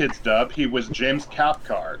 4-Kids dub, he was James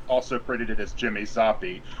Cathcart, also credited as Jimmy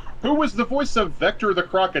Zoppi, who was the voice of Vector the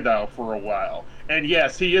Crocodile for a while. And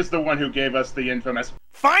yes, he is the one who gave us the infamous...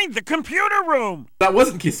 Find the computer room! That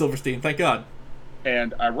wasn't Keith Silverstein, thank God.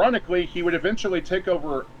 And ironically, he would eventually take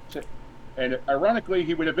over...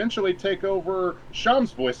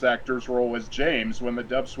 Sham's voice actor's role as James when the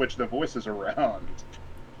dub switched the voices around.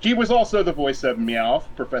 He was also the voice of Meowth,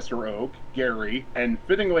 Professor Oak, Gary, and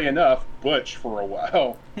fittingly enough, Butch for a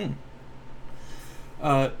while.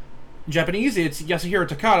 Japanese, it's Yasuhiro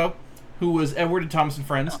Takato, who was Edward and Thomas and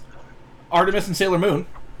Friends, Artemis and Sailor Moon,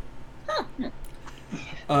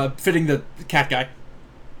 fitting the cat guy,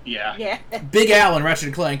 Yeah. Yeah. Big Al in Ratchet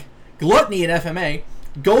and Clank, Gluttony in FMA,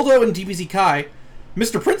 Goldo in DBZ Kai,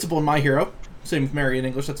 Mr. Principal in My Hero, same with Mary in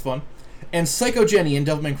English, that's fun, and Psycho Jenny in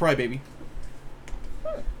Devilman Crybaby.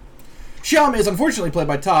 Shyam is unfortunately played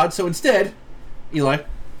by Todd, so instead, Eli.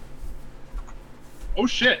 Oh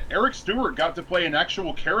shit, Eric Stewart got to play an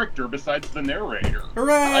actual character besides the narrator.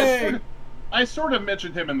 Hooray! I sort of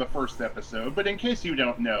mentioned him in the first episode, but in case you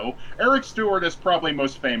don't know, Eric Stewart is probably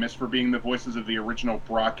most famous for being the voices of the original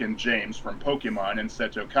Brock and James from Pokemon and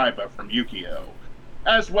Seto Kaiba from Yu-Gi-Oh!,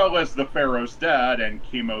 as well as the Pharaoh's dad and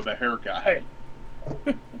Kimo the hair guy.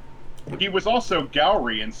 He was also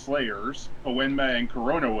Gowry in Slayers, Oenma and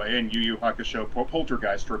Koronoe in Yu Yu Hakusho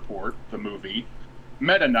Poltergeist Report, the movie,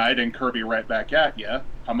 Meta Knight in Kirby Right Back At Ya,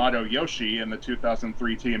 Hamato Yoshi in the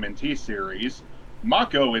 2003 TMNT series,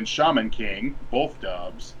 Mako in Shaman King, both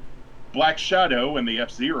dubs, Black Shadow in the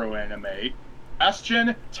F-Zero anime,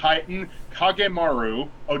 Astion, Titan, Kagemaru,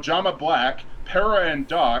 Ojama Black, Para and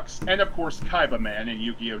Dox, and of course Kaiba Man in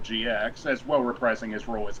Yu-Gi-Oh! GX, as well reprising his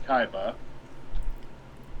role as Kaiba.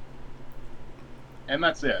 And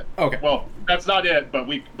that's it. Okay. Well, that's not it,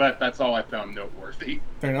 but that's all I found noteworthy.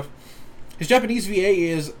 Fair enough. His Japanese VA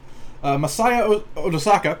is Masaya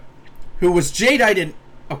Odosaka, who was Jadeite in...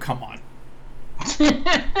 Oh, come on.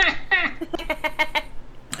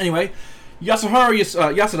 Anyway, Yasuharu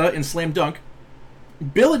Yasuda in Slam Dunk,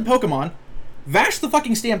 Bill in Pokemon, Vash the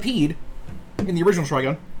fucking Stampede in the original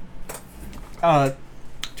Trigun,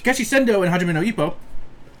 Takeshi Sendo in Hajime no Ippo,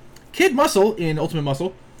 Kid Muscle in Ultimate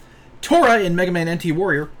Muscle, Tora in Mega Man NT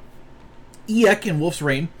Warrior, Iek in Wolf's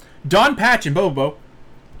Rain, Don Patch in Bobo,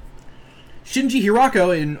 Shinji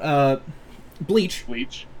Hirako in Bleach,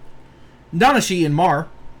 Nanashi in Mar,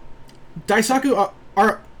 Daisaku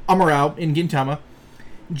Amurao in Gintama,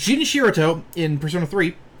 Jin Shirato in Persona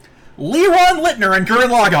 3, Leron Littner in Gurren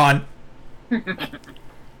Lagann,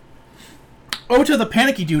 Ota the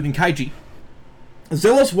Panicky Dude in Kaiji,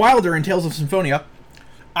 Zelos Wilder in Tales of Symphonia,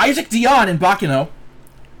 Isaac Dion in Bakino,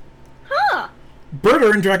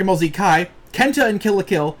 Birder in Dragon Ball Z Kai, Kenta in Kill la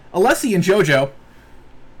Kill, Alessi in JoJo,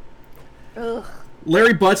 Ugh.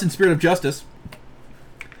 Larry Butts in Spirit of Justice,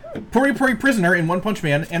 Puri Puri Prisoner in One Punch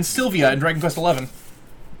Man, and Sylvia in Dragon Quest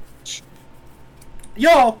XI.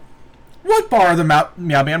 Y'all, what bar are the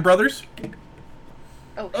Meow Man brothers?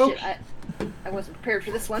 Oh Okay. shit! I wasn't prepared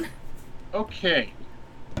for this one. Okay.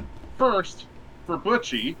 First, for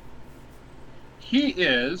Butchie, he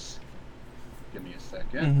is. Give me a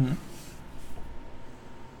second. Mm-hmm.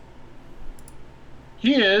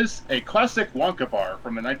 He is a classic Wonka bar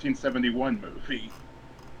from the 1971 movie.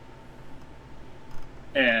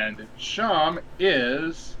 And Sham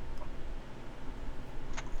is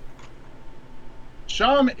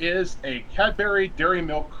a Cadbury Dairy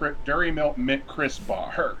Milk Mint Crisp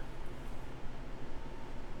bar.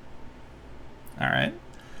 All right.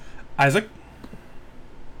 Isaac?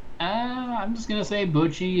 I'm just gonna say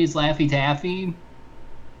Butchie is Laffy Taffy.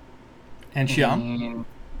 And Shyam? And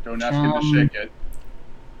Don't ask him to shake it.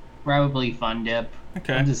 probably Fun Dip.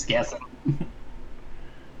 Okay. I'm just guessing.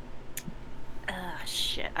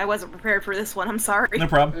 Shit! I wasn't prepared for this one. I'm sorry. No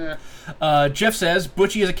problem. Jeff says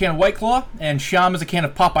Butchie is a can of White Claw, and Shyam is a can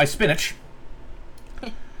of Popeye spinach.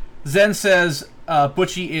 Zen says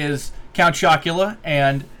Butchie is Count Chocula,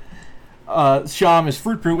 and Shyam is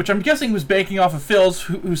Fruit Brute, which I'm guessing was banking off of Phil's,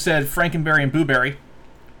 who said Frankenberry and Blueberry.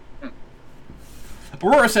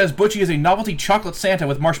 Aurora says Butchie is a novelty chocolate Santa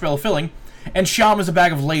with marshmallow filling, and Shyam is a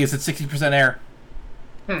bag of Lay's at 60% air.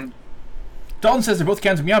 Dalton says they're both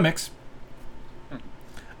cans of Meow Mix.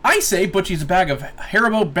 I say Butchie's a bag of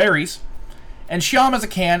Haribo berries, and Shyam is a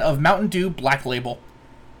can of Mountain Dew Black Label.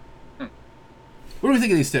 What do we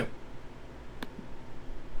think of these two?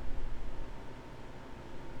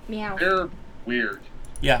 Meow. They're weird.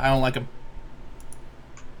 Yeah, I don't like them.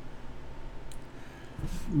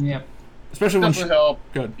 Yep. Especially when... Doesn't help.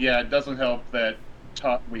 Good. Yeah, it doesn't help that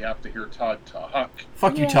we have to hear Todd talk.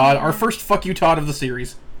 Fuck you, Yeah. Todd. Our first fuck you, Todd of the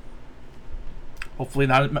series. Hopefully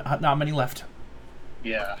not many left.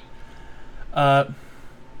 Yeah.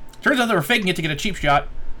 Turns out they were faking it to get a cheap shot.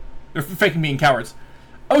 They're faking being cowards.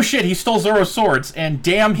 Oh shit, he stole Zoro's swords, and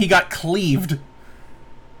damn, he got cleaved.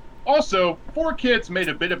 Also, 4Kids made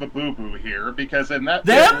a bit of a boo-boo here because in that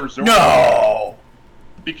bit where Them? Zoro, No!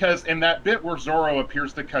 because in that bit where Zoro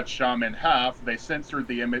appears to cut Sham in half, they censored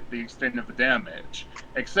the extent of the damage.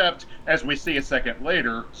 Except, as we see a second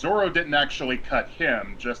later, Zoro didn't actually cut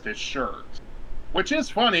him, just his shirt. Which is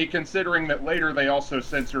funny, considering that later they also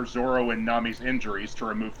censor Zoro and Nami's injuries to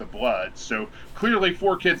remove the blood, so clearly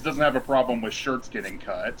 4Kids doesn't have a problem with shirts getting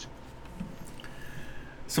cut.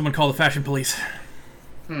 Someone call the fashion police.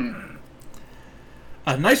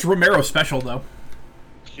 A nice Romero special, though.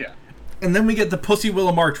 Yeah. And then we get the Pussy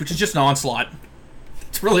Willow March, which is just an onslaught.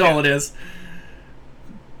 It's really all it is.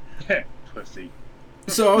 Pussy.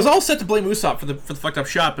 So I was all set to blame Usopp for the fucked up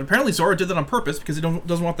shot, but apparently Zoro did that on purpose because he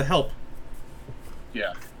doesn't want the help.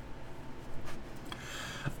 Yeah.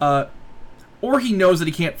 Or he knows that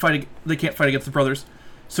they can't fight against the brothers.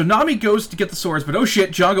 So Nami goes to get the swords, but oh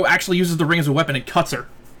shit, Django actually uses the ring as a weapon and cuts her.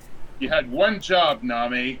 You had one job,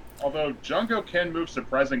 Nami. Although Django can move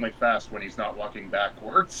surprisingly fast when he's not walking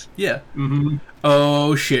backwards. Yeah. Mm-hmm.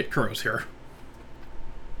 Oh shit, Kuro's here.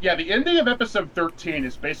 Yeah, the ending of episode 13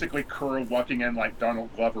 is basically Kuro walking in like Donald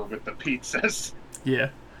Glover with the pizzas. Yeah.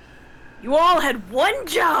 You all had one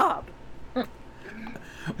job.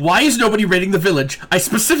 Why is nobody raiding the village? I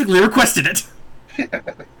specifically requested it.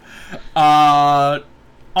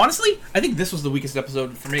 Honestly, I think this was the weakest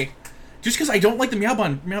episode for me. Just because I don't like the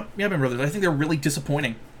Meowban brothers. I think they're really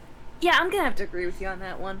disappointing. Yeah, I'm gonna have to agree with you on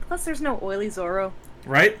that one. Plus, there's no oily Zoro.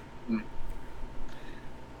 Right?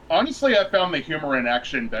 Honestly, I found the humor in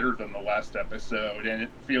action better than the last episode, and it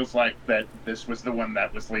feels like that this was the one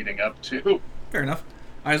that was leading up to. Fair enough.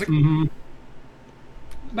 Isaac? Mm-hmm.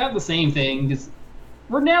 About the same thing. Just,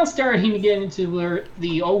 we're now starting to get into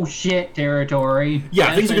the oh shit territory. Yeah,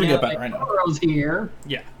 And things are so gonna get now better, that I know. Kuro's here.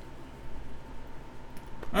 Yeah.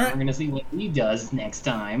 We're Alright. gonna see what he does next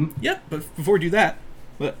time. Yep, but before we do that...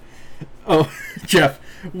 Oh, Jeff,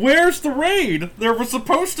 where's the raid? There was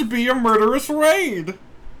supposed to be a murderous raid!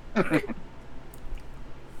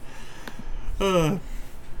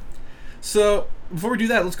 So, before we do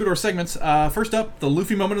that, let's go to our segments. First up, the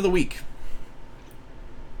Luffy moment of the week.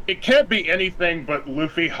 It can't be anything but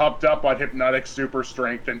Luffy hopped up on hypnotic super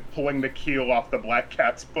strength and pulling the keel off the Black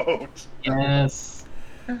Cat's boat. Yes.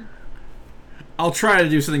 I'll try to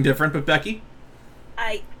do something different, but Becky?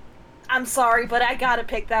 I'm sorry, but I gotta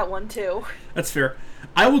pick that one too. That's fair.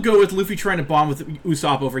 I will go with Luffy trying to bond with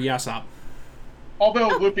Usopp over Yasop. Although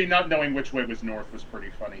Luffy not knowing which way was north was pretty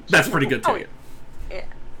funny, too. That's pretty good, too.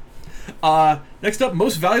 Yeah. Next up,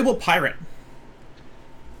 most valuable pirate.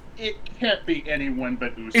 it can't be anyone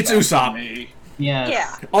but Usopp. It's Usopp. For me. Yes.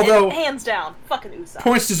 Yeah. Although- hands down, fucking Usopp.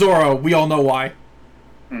 Points to Zoro, we all know why.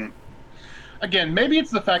 Again, maybe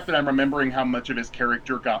it's the fact that I'm remembering how much of his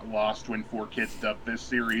character got lost when 4Kids dubbed this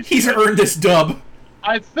series. He's but earned this dub.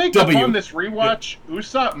 I think W. upon this rewatch,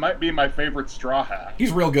 Usopp might be my favorite Straw Hat.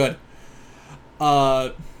 He's real good.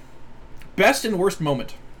 Best and worst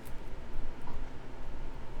moment.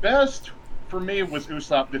 Best for me was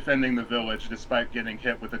Usopp defending the village despite getting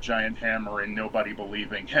hit with a giant hammer and nobody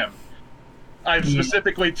believing him. I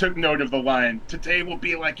specifically took note of the line, "Today will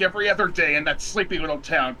be like every other day in that sleepy little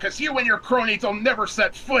town, because you and your cronies will never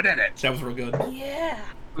set foot in it." That was real good. Yeah.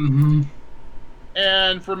 Mm-hmm.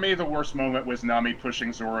 And for me, the worst moment was Nami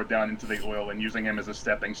pushing Zoro down into the oil and using him as a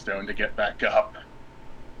stepping stone to get back up.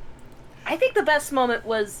 I think the best moment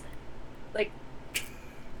was, like,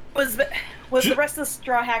 was the rest of the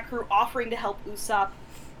Straw Hat crew offering to help Usopp.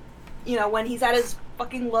 You know, when he's at his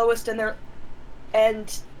fucking lowest,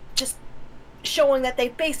 and just showing that they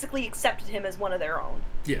basically accepted him as one of their own.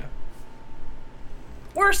 Yeah.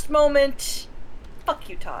 Worst moment, fuck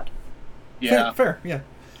you, Todd. Yeah. Fair, yeah.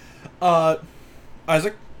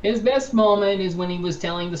 Isaac? His best moment is when he was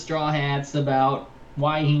telling the Straw Hats about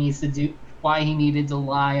why he needed to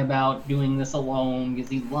lie about doing this alone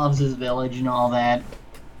because he loves his village and all that.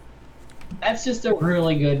 That's just a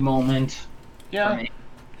really good moment. For Yeah. me.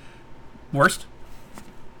 Worst?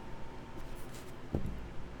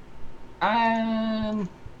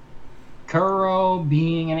 Kuro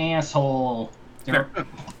being an asshole. Fair.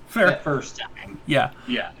 That first time. Yeah.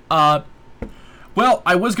 Yeah. Well,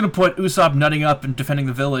 I was going to put Usopp nutting up and defending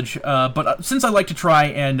the village, but since I like to try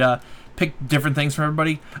and pick different things from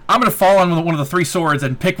everybody, I'm going to fall on one of the three swords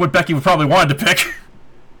and pick what Becky would probably wanted to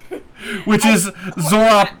pick. Which is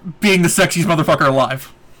Zoro being the sexiest motherfucker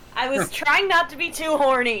alive. I was trying not to be too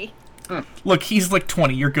horny. Look, he's like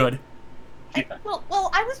 20, you're good.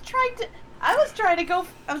 Well, I was trying to go.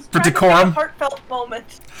 I was For trying to decorum? have a heartfelt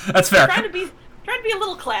moment. That's fair. Trying to be a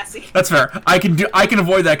little classy. That's fair. I can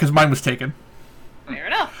avoid that because mine was taken. Fair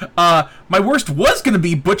enough. My worst was going to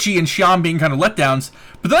be Butchie and Shyam being kind of letdowns,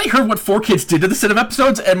 but then I heard what 4Kids did to the set of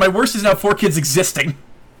episodes, and my worst is now 4Kids existing.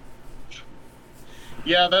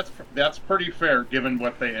 Yeah, that's pretty fair given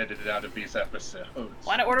what they edited out of these episodes.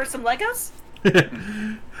 Want to order some Legos?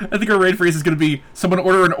 I think our raid phrase is going to be, someone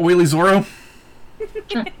order an oily Zoro.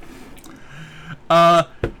 And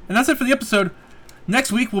that's it for the episode.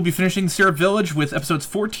 Next week, we'll be finishing Syrup Village with episodes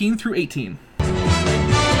 14 through 18.